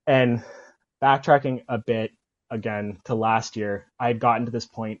 And backtracking a bit again to last year, I had gotten to this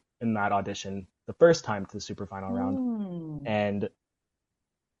point in that audition the first time to the super final round. And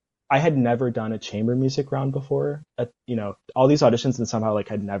I had never done a chamber music round before. All these auditions, and somehow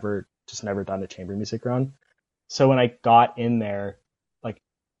like I'd never done a chamber music round. So when I got in there, like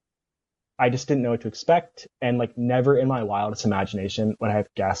I just didn't know what to expect, and like never in my wildest imagination would I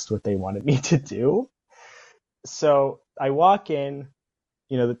have guessed what they wanted me to do. So I walk in,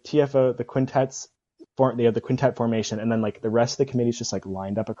 the TFO, the quintets, they have the quintet formation, and then like the rest of the committee's just like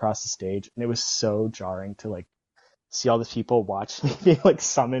lined up across the stage, and it was so jarring to like see all these people watch me being like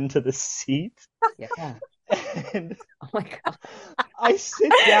summoned to the seat. Yeah. And oh my God. I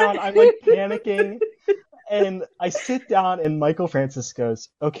sit down, I'm like panicking, and I sit down and Michael Francis goes,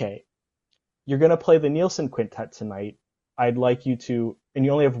 okay, you're going to play the Nielsen Quintet tonight. I'd like you to, and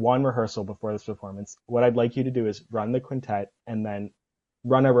you only have 1 rehearsal before this performance. What I'd like you to do is run the quintet and then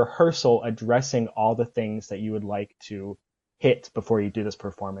run a rehearsal addressing all the things that you would like to hit before you do this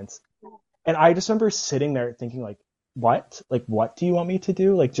performance. And I just remember sitting there thinking like, what? Like, what do you want me to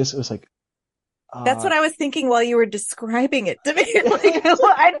do? Like, just, it was like, that's what I was thinking while you were describing it to me. Like,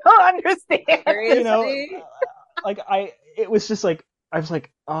 I don't understand. It was just like, I was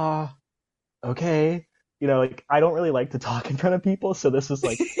like, okay. Like, I don't really like to talk in front of people. So this was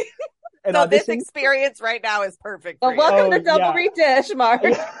like, so this experience right now is perfect. Well, welcome to Double Redish, Mark.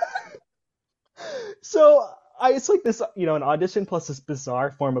 So it's like this, an audition plus this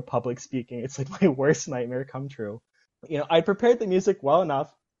bizarre form of public speaking. It's like my worst nightmare come true. I prepared the music well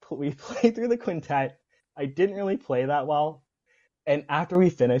enough. We played through the quintet. I didn't really play that well. And after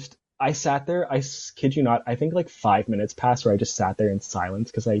we finished, I sat there, I kid you not, I think like 5 minutes passed where I just sat there in silence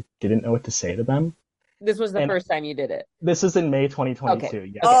because I didn't know what to say to them. This was the first time you did it? This is in May 2022.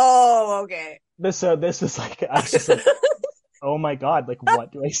 Okay. Yes. Oh, okay. This was like, I was just like, oh my God, like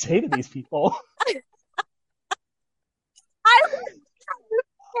what do I say to these people?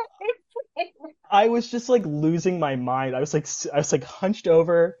 I was just like losing my mind. I was like hunched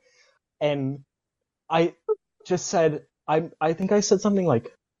over, and I just said, I think I said something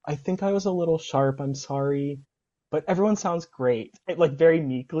like, I think I was a little sharp, I'm sorry, but everyone sounds great. Like very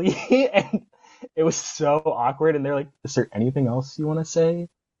meekly, and it was so awkward, and they're like, is there anything else you want to say?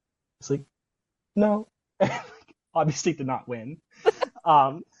 It's like, no. Obviously did not win.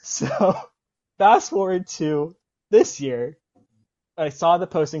 So fast forward to this year, I saw the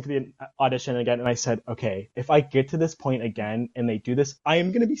posting for the audition again, and I said, okay, if I get to this point again and they do this, I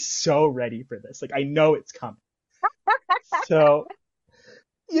am going to be so ready for this. Like, I know it's coming. So,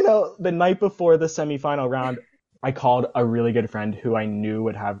 the night before the semifinal round, I called a really good friend who I knew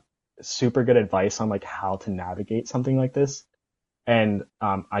would have super good advice on like how to navigate something like this. And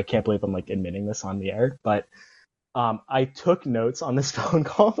I can't believe I'm like admitting this on the air, but I took notes on this phone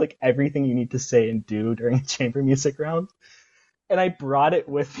call, like everything you need to say and do during a chamber music round. And I brought it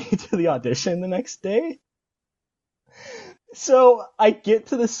with me to the audition the next day. So I get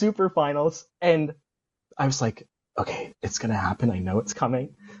to the super finals and I was like, okay, it's going to happen. I know it's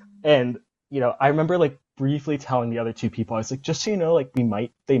coming. And, I remember like briefly telling the other 2 people, I was like, just so you know, like they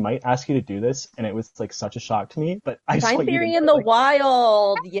might ask you to do this. And it was like such a shock to me, but I just Time theory in the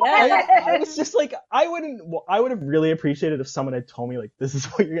wild. Yeah. I was just like, I would have really appreciated if someone had told me like, this is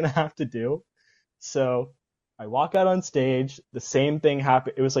what you're going to have to do. So I walk out on stage, the same thing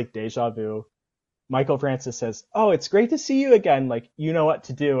happened. It was like deja vu. Michael Francis says, oh, it's great to see you again. Like, you know what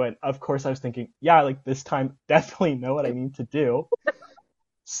to do. And of course I was thinking, yeah, like this time definitely know what I need to do.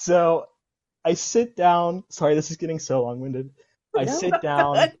 So I sit down. Sorry, this is getting so long-winded. I sit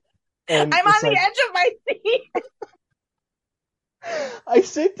down. And I'm on the edge of my seat. I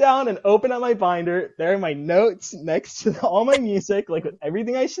sit down and open up my binder. There are my notes next to all my music, like with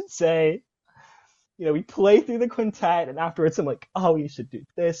everything I should say. We play through the quintet, and afterwards I'm like, oh, you should do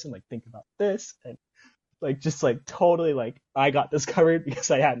this, and like think about this, and like just like totally like I got this covered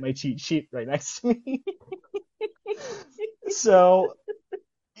because I had my cheat sheet right next to me. So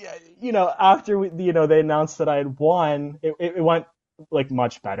yeah, after they announced that I had won, it went like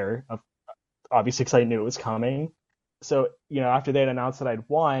much better, obviously because I knew it was coming. So after they had announced that I'd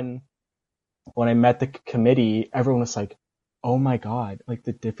won, when I met the committee, everyone was like, "Oh my God, like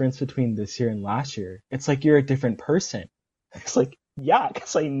the difference between this year and last year, it's like you're a different person." It's like, yeah,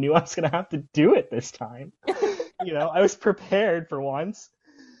 because I knew I was gonna have to do it this time. I was prepared for once.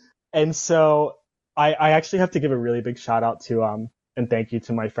 And so I actually have to give a really big shout out to and thank you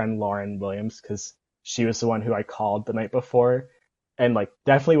to my friend Lauren Williams, because she was the one who I called the night before, and like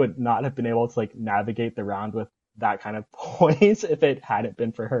definitely would not have been able to like navigate the round with that kind of poise if it hadn't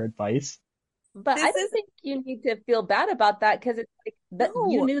been for her advice. But I don't think you need to feel bad about that, because it's like that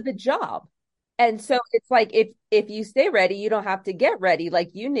you knew the job. And so it's like if you stay ready, you don't have to get ready.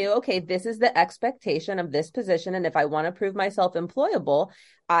 Like you knew, okay, this is the expectation of this position. And if I want to prove myself employable,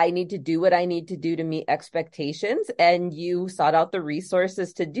 I need to do what I need to do to meet expectations. And you sought out the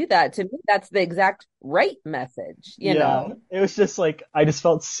resources to do that. To me, that's the exact right message, you know? It was just like, I just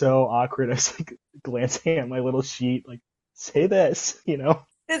felt so awkward. I was like glancing at my little sheet, like, say this,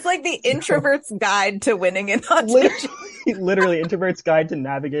 It's like the introvert's guide to winning an audition. Literally introvert's guide to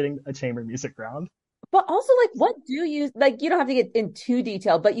navigating a chamber music round. But also, like, what do you, like, you don't have to get in too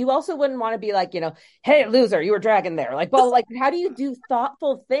detailed, but you also wouldn't want to be like, hey, loser, you were dragging there. Like, well, like, how do you do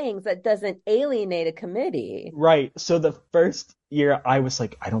thoughtful things that doesn't alienate a committee? Right. So the first year I was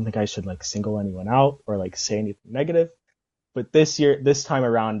like, I don't think I should like single anyone out or like say anything negative. But this time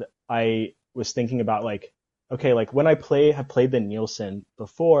around, I was thinking about like, okay, like when I have played the Nielsen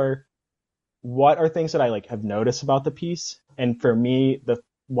before, what are things that I like have noticed about the piece? And for me,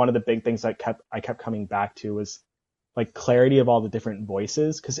 one of the big things I kept coming back to was like clarity of all the different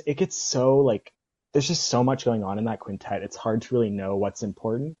voices, because it gets so like there's just so much going on in that quintet. It's hard to really know what's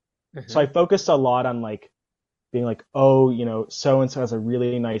important. Mm-hmm. So I focused a lot on like being like, oh, so and so has a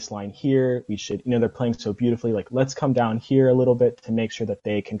really nice line here. We should, they're playing so beautifully. Like, let's come down here a little bit to make sure that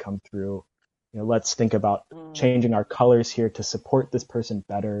they can come through. Let's think about changing our colors here to support this person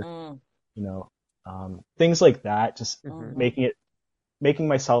better. Things like that. Just making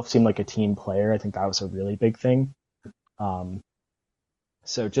myself seem like a team player. I think that was a really big thing.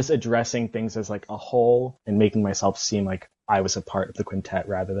 So just addressing things as like a whole and making myself seem like I was a part of the quintet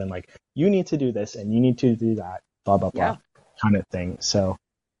rather than like, you need to do this and you need to do that, blah, blah, blah, kind of thing. So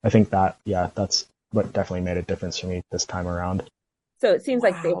I think that's what definitely made a difference for me this time around. So it seems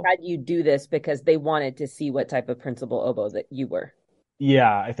like they had you do this because they wanted to see what type of principal oboe that you were.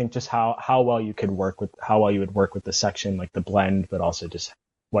 Yeah, I think just how well you would work with the section, like the blend, but also just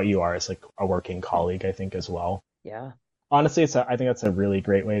what you are as like a working colleague, I think as well. Yeah. Honestly, I think that's a really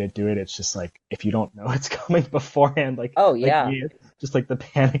great way to do it. It's just like, if you don't know it's coming beforehand, like, just like the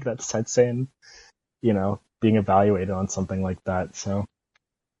panic that sets in, being evaluated on something like that. So,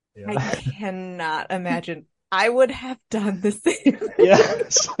 yeah. I cannot imagine. I would have done the same. Yeah,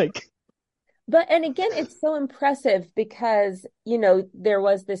 it's like. But, and again, it's so impressive because, there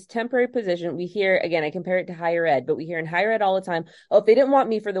was this temporary position. We hear, again, I compare it to higher ed, but we hear in higher ed all the time, oh, if they didn't want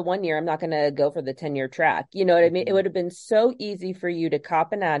me for the 1 year, I'm not going to go for the 10-year track. You know what I mean? It would have been so easy for you to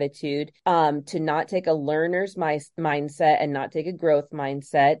cop an attitude, to not take a learner's mindset and not take a growth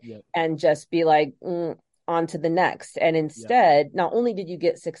mindset and just be like, on to the next. And instead, not only did you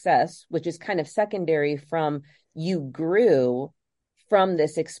get success, which is kind of secondary from you grew from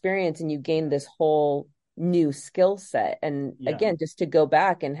this experience and you gained this whole new skill set. And again, just to go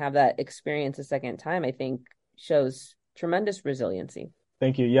back and have that experience a second time, I think shows tremendous resiliency.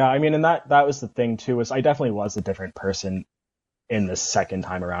 Thank you. Yeah. I mean, and that was the thing too, was I definitely was a different person in the second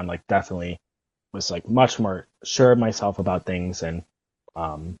time around, like definitely was like much more sure of myself about things and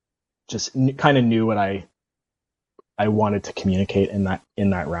just kind of knew what I wanted to communicate in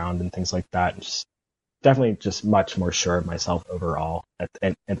that round and things like that. And just definitely just much more sure of myself overall at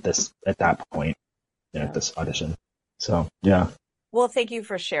that point at this audition. So yeah. Well, thank you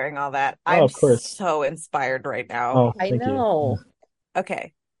for sharing all that. I'm so inspired right now. Oh, I know.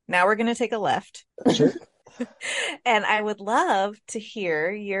 Okay, now we're going to take a left. Sure. And I would love to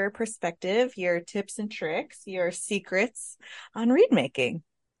hear your perspective, your tips and tricks, your secrets on reed making.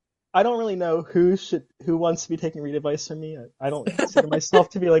 I don't really know who wants to be taking reed advice from me. I don't consider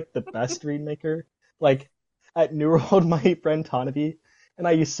myself to be like the best reed maker. Like at New World, my friend Tanavi and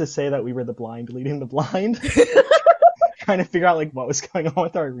I used to say that we were the blind leading the blind, trying to figure out like what was going on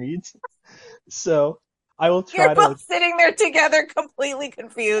with our reeds. So I will try You're both sitting there together, completely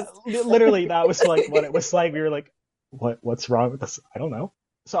confused. Literally, that was like what it was like. We were like, what's wrong with us? I don't know.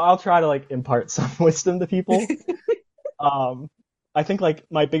 So I'll try to like impart some wisdom to people. I think like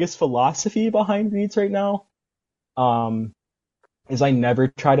my biggest philosophy behind reads right now, is I never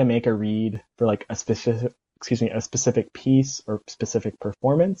try to make a read for like a specific piece or specific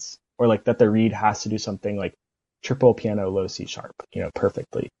performance, or like that the read has to do something like triple piano, low C sharp,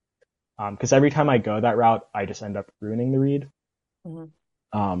 perfectly. Because every time I go that route, I just end up ruining the read.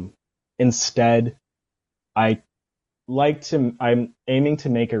 Mm-hmm. Instead, I'm aiming to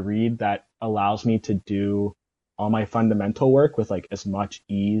make a read that allows me to do all my fundamental work with like as much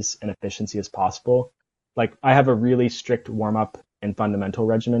ease and efficiency as possible. Like I have a really strict warm up and fundamental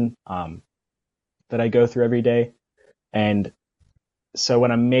regimen that I go through every day, and so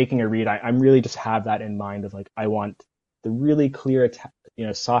when I'm making a read, I'm really just have that in mind of like I want the really clear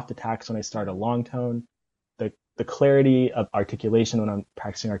soft attacks when I start a long tone, the clarity of articulation when I'm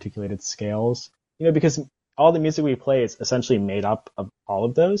practicing articulated scales, because all the music we play is essentially made up of all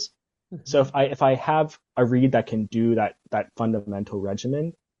of those. Mm-hmm. So if I have a read that can do that fundamental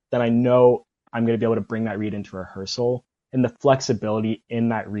regimen, then I know I'm going to be able to bring that read into rehearsal, and the flexibility in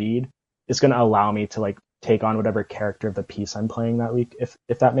that read is going to allow me to like take on whatever character of the piece I'm playing that week,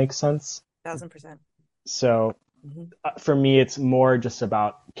 if that makes sense. 1000%. So for me, it's more just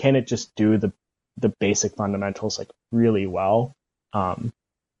about, can it just do the basic fundamentals like really well? I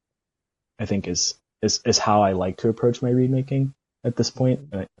think is how I like to approach my read making at this point.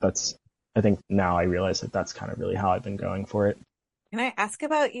 And I think now I realize that that's kind of really how I've been going for it. Can I ask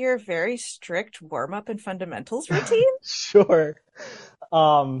about your very strict warm-up and fundamentals routine? Sure.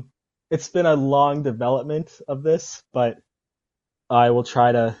 It's been a long development of this, but I will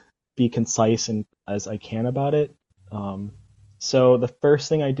try to be concise and as I can about it. So the first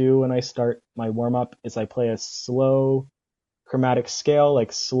thing I do when I start my warm-up is I play a slow chromatic scale,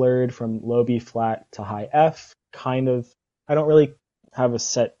 like slurred from low B flat to high F. Kind of, I don't really have a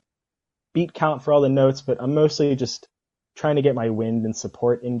set beat count for all the notes, but I'm mostly just trying to get my wind and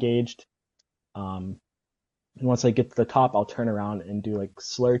support engaged. And once I get to the top, I'll turn around and do like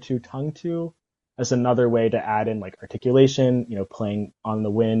slur 2, tongue 2 as another way to add in like articulation, playing on the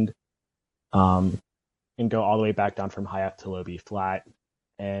wind, and go all the way back down from high F to low B flat.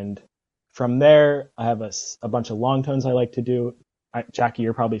 And from there, I have a bunch of long tones I like to do. Jackie,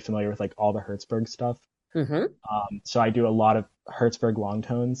 you're probably familiar with like all the Hertzberg stuff. Mm-hmm. So I do a lot of Hertzberg long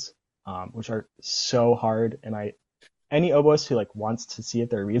tones, which are so hard. And any oboist who like wants to see if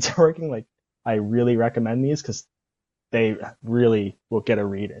their reads are working, like I really recommend these because they really will get a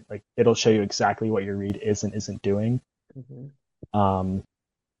read. Like it'll show you exactly what your read is and isn't doing. Mm-hmm.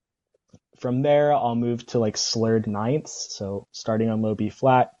 From there, I'll move to like slurred ninths. So starting on low B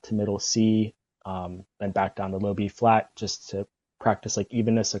flat to middle C, then back down to low B flat just to practice like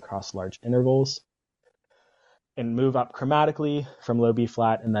evenness across large intervals. And move up chromatically from low B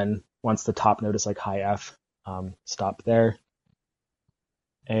flat, and then once the top note is like high F, stop there.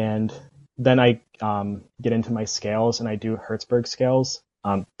 And then I get into my scales and I do Hertzberg scales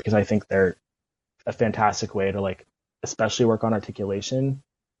because I think they're a fantastic way to like especially work on articulation.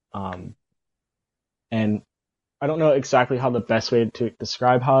 And I don't know exactly how the best way to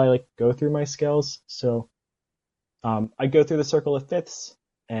describe how I like go through my scales. So I go through the circle of fifths,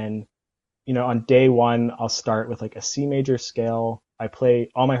 and on day one I'll start with like a C major scale. I play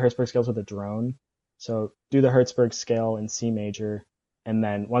all my Hertzberg scales with a drone. So do the Hertzberg scale in C major, and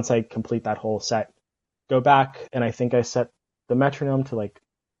then once I complete that whole set, go back, and I think I set the metronome to like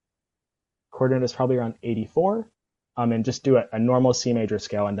quarter note is probably around 84, and just do a normal C major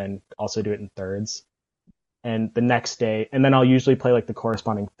scale, and then also do it in thirds. And the next day, and then I'll usually play like the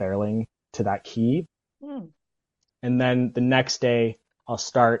corresponding Fairling to that key. And then the next day, I'll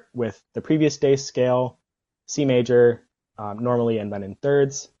start with the previous day's scale, C major, normally, and then in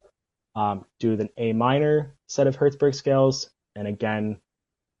thirds. Do the A minor set of Hertzberg scales, and again,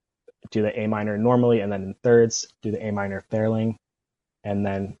 do the A minor normally, and then in thirds, do the A minor Fairling. And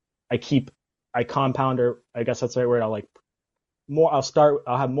then I compound, or I guess that's the right word,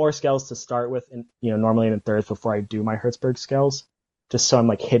 I'll have more scales to start with, and normally in thirds before I do my Hertzberg scales, just so I'm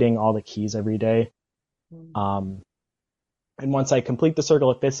like hitting all the keys every day. And once I complete the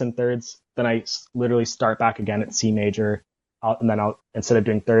circle of fifths and thirds, then I literally start back again at C major, and then instead of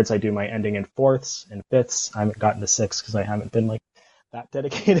doing thirds, I do my ending in fourths and fifths. I haven't gotten to sixths because I haven't been like that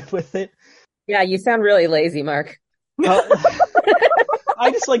dedicated with it. Yeah, you sound really lazy, Mark. I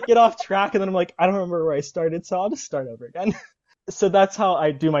just like get off track, and then I'm like, I don't remember where I started, so I'll just start over again. So that's how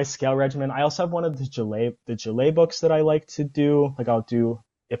I do my scale regimen. I also have one of the Gillet books that I like to do. Like I'll do,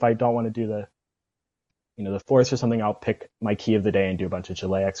 if I don't want to do the fourths or something, I'll pick my key of the day and do a bunch of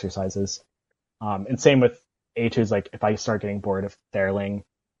Gillet exercises. And same with etudes. Like if I start getting bored of Fairling,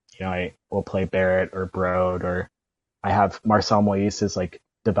 I will play Barrett or Broad, or I have Marcel Moïse's like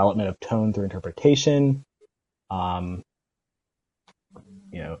development of tone through interpretation. Um,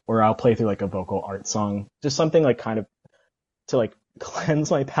 or I'll play through like a vocal art song, just something like kind of to like cleanse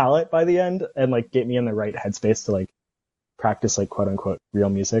my palate by the end and like get me in the right headspace to like practice like quote unquote real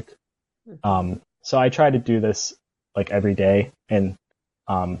music. So I try to do this like every day, and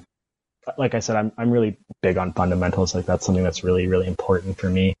like I said, I'm really big on fundamentals. Like that's something that's really, really important for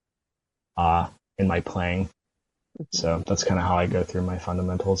me in my playing. So that's kind of how I go through my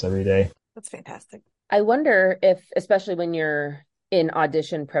fundamentals every day. That's fantastic. I wonder if, especially when you're in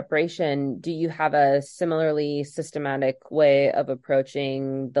audition preparation, do you have a similarly systematic way of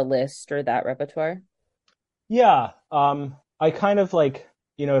approaching the list or that repertoire? Yeah. I kind of like,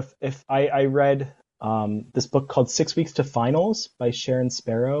 if I read this book called 6 Weeks to Finals by Sharon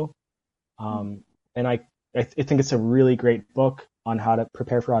Sparrow. And I think it's a really great book on how to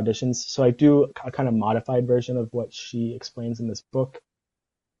prepare for auditions. So I do a kind of modified version of what she explains in this book.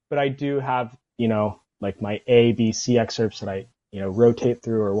 But I do have, like my A, B, C excerpts that I, rotate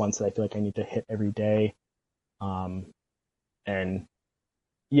through, or ones that I feel like I need to hit every day. And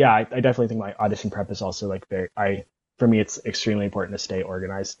yeah, I definitely think my audition prep is also like for me, it's extremely important to stay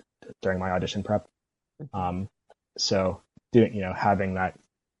organized during my audition prep. So doing, having that,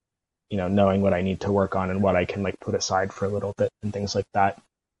 knowing what I need to work on and what I can like put aside for a little bit and things like that,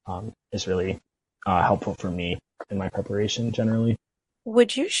 is really helpful for me in my preparation generally.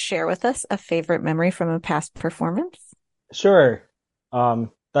 Would you share with us a favorite memory from a past performance? Sure.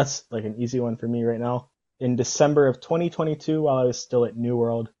 That's like an easy one for me right now. In December of 2022, while I was still at New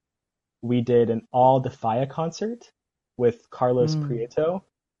World, we did an all Defia concert with Carlos Prieto.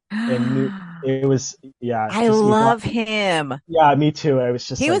 And it was, yeah. I love him. Yeah, me too. I was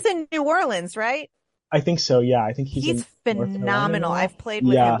just He was in New Orleans, right? I think so, yeah. I think he's phenomenal. I've played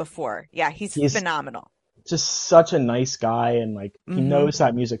with him before. Yeah, he's phenomenal. Just such a nice guy, and like he knows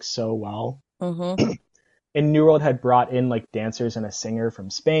that music so well. And New World had brought in like dancers and a singer from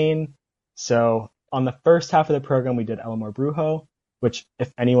Spain. So on the first half of the program, we did El Amor Brujo, which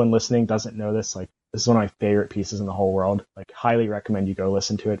if anyone listening doesn't know this, like this is one of my favorite pieces in the whole world. Like highly recommend you go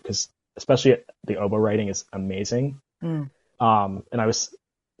listen to it, because especially the oboe writing is amazing. And I was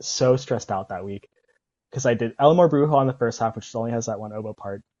so stressed out that week because I did El Amor Brujo on the first half, which only has that one oboe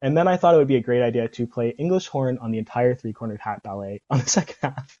part. And then I thought it would be a great idea to play English horn on the entire Three-Cornered Hat ballet on the second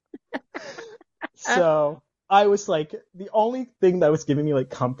half. So I was like, the only thing that was giving me like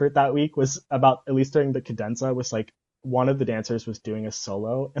comfort that week was about, at least during the cadenza, was like one of the dancers was doing a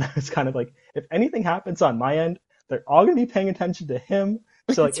solo. And I was kind of like, if anything happens on my end, they're all going to be paying attention to him.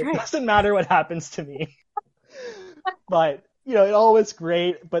 So like, it doesn't matter what happens to me. But, it all was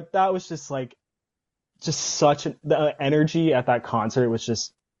great. But that was just like, the energy at that concert was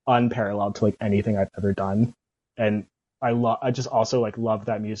just unparalleled to like anything I've ever done. And I just also like loved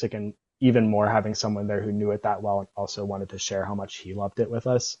that music, and even more having someone there who knew it that well and also wanted to share how much he loved it with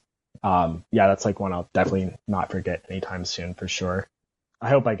us. Yeah, that's like one I'll definitely not forget anytime soon for sure. I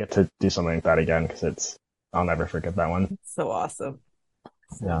hope I get to do something like that again, because I'll never forget that one. So awesome.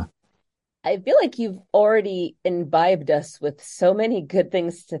 Yeah. I feel like you've already imbibed us with so many good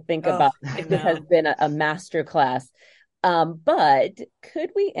things to think about. This has been a master class. But could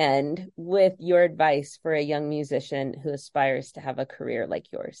we end with your advice for a young musician who aspires to have a career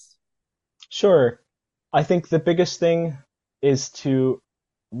like yours? Sure. I think the biggest thing is to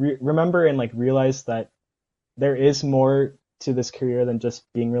remember and like realize that there is more to this career than just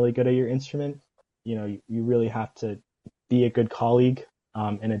being really good at your instrument. You really have to be a good colleague,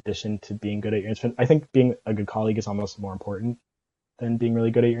 in addition to being good at your instrument. I think being a good colleague is almost more important than being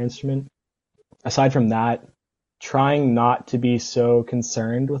really good at your instrument. Aside from that, trying not to be so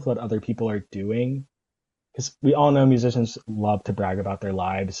concerned with what other people are doing, because we all know musicians love to brag about their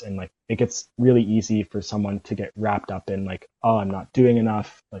lives, and like it gets really easy for someone to get wrapped up in like, oh, I'm not doing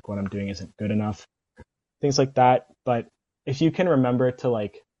enough, like what I'm doing isn't good enough, things like that. But if you can remember to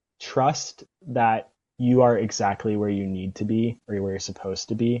like trust that you are exactly where you need to be, or where you're supposed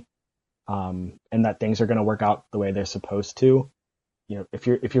to be, and that things are going to work out the way they're supposed to. If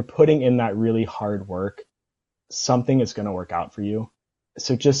you're putting in that really hard work, something is going to work out for you.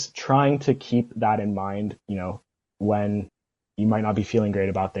 So just trying to keep that in mind, when you might not be feeling great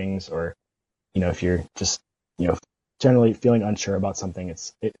about things, or, if you're just, generally feeling unsure about something,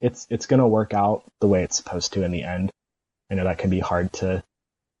 it's going to work out the way it's supposed to in the end. I know that can be hard to,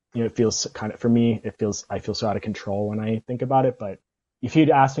 it feels kind of, for me, I feel so out of control when I think about it. But if you'd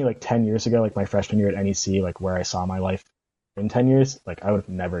asked me like 10 years ago, like my freshman year at NEC, like where I saw my life in 10 years, like I would have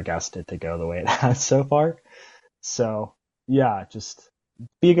never guessed it to go the way it has so far. So yeah, just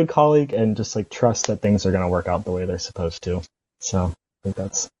be a good colleague and just like trust that things are going to work out the way they're supposed to. So I think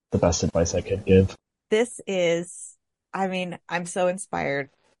that's the best advice I could give. This is, I mean, I'm so inspired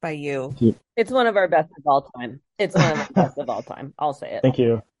by you. It's one of our best of all time. It's one of our best of all time. I'll say it. Thank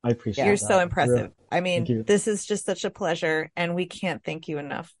you. I appreciate You're that. so impressive. Really. I Thank mean, you. this is just such a pleasure, and we can't thank you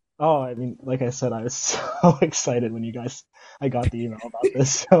enough. Oh, I mean, like I said, I was so excited when I got the email about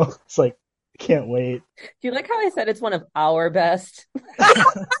this. So it's like, I can't wait. Do you like how I said it's one of our best? As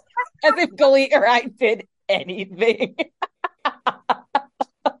if Galit or I did anything.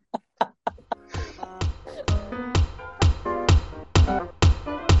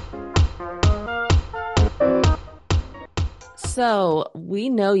 So we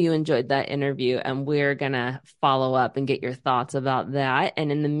know you enjoyed that interview, and we're going to follow up and get your thoughts about that.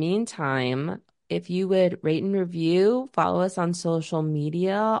 And in the meantime, if you would rate and review, follow us on social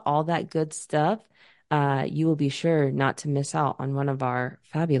media, all that good stuff, you will be sure not to miss out on one of our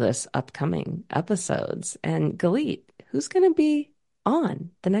fabulous upcoming episodes. And Galit, who's going to be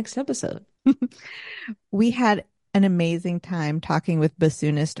on the next episode? We had an amazing time talking with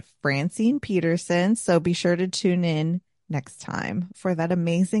bassoonist Francine Peterson, so be sure to tune in next time for that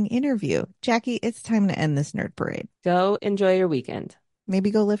amazing interview. Jackie, it's time to end this nerd parade. Go enjoy your weekend.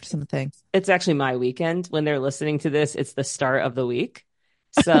 Maybe go lift some things. It's actually my weekend. When they're listening to this, it's the start of the week.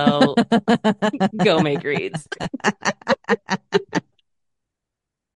 So go make reads.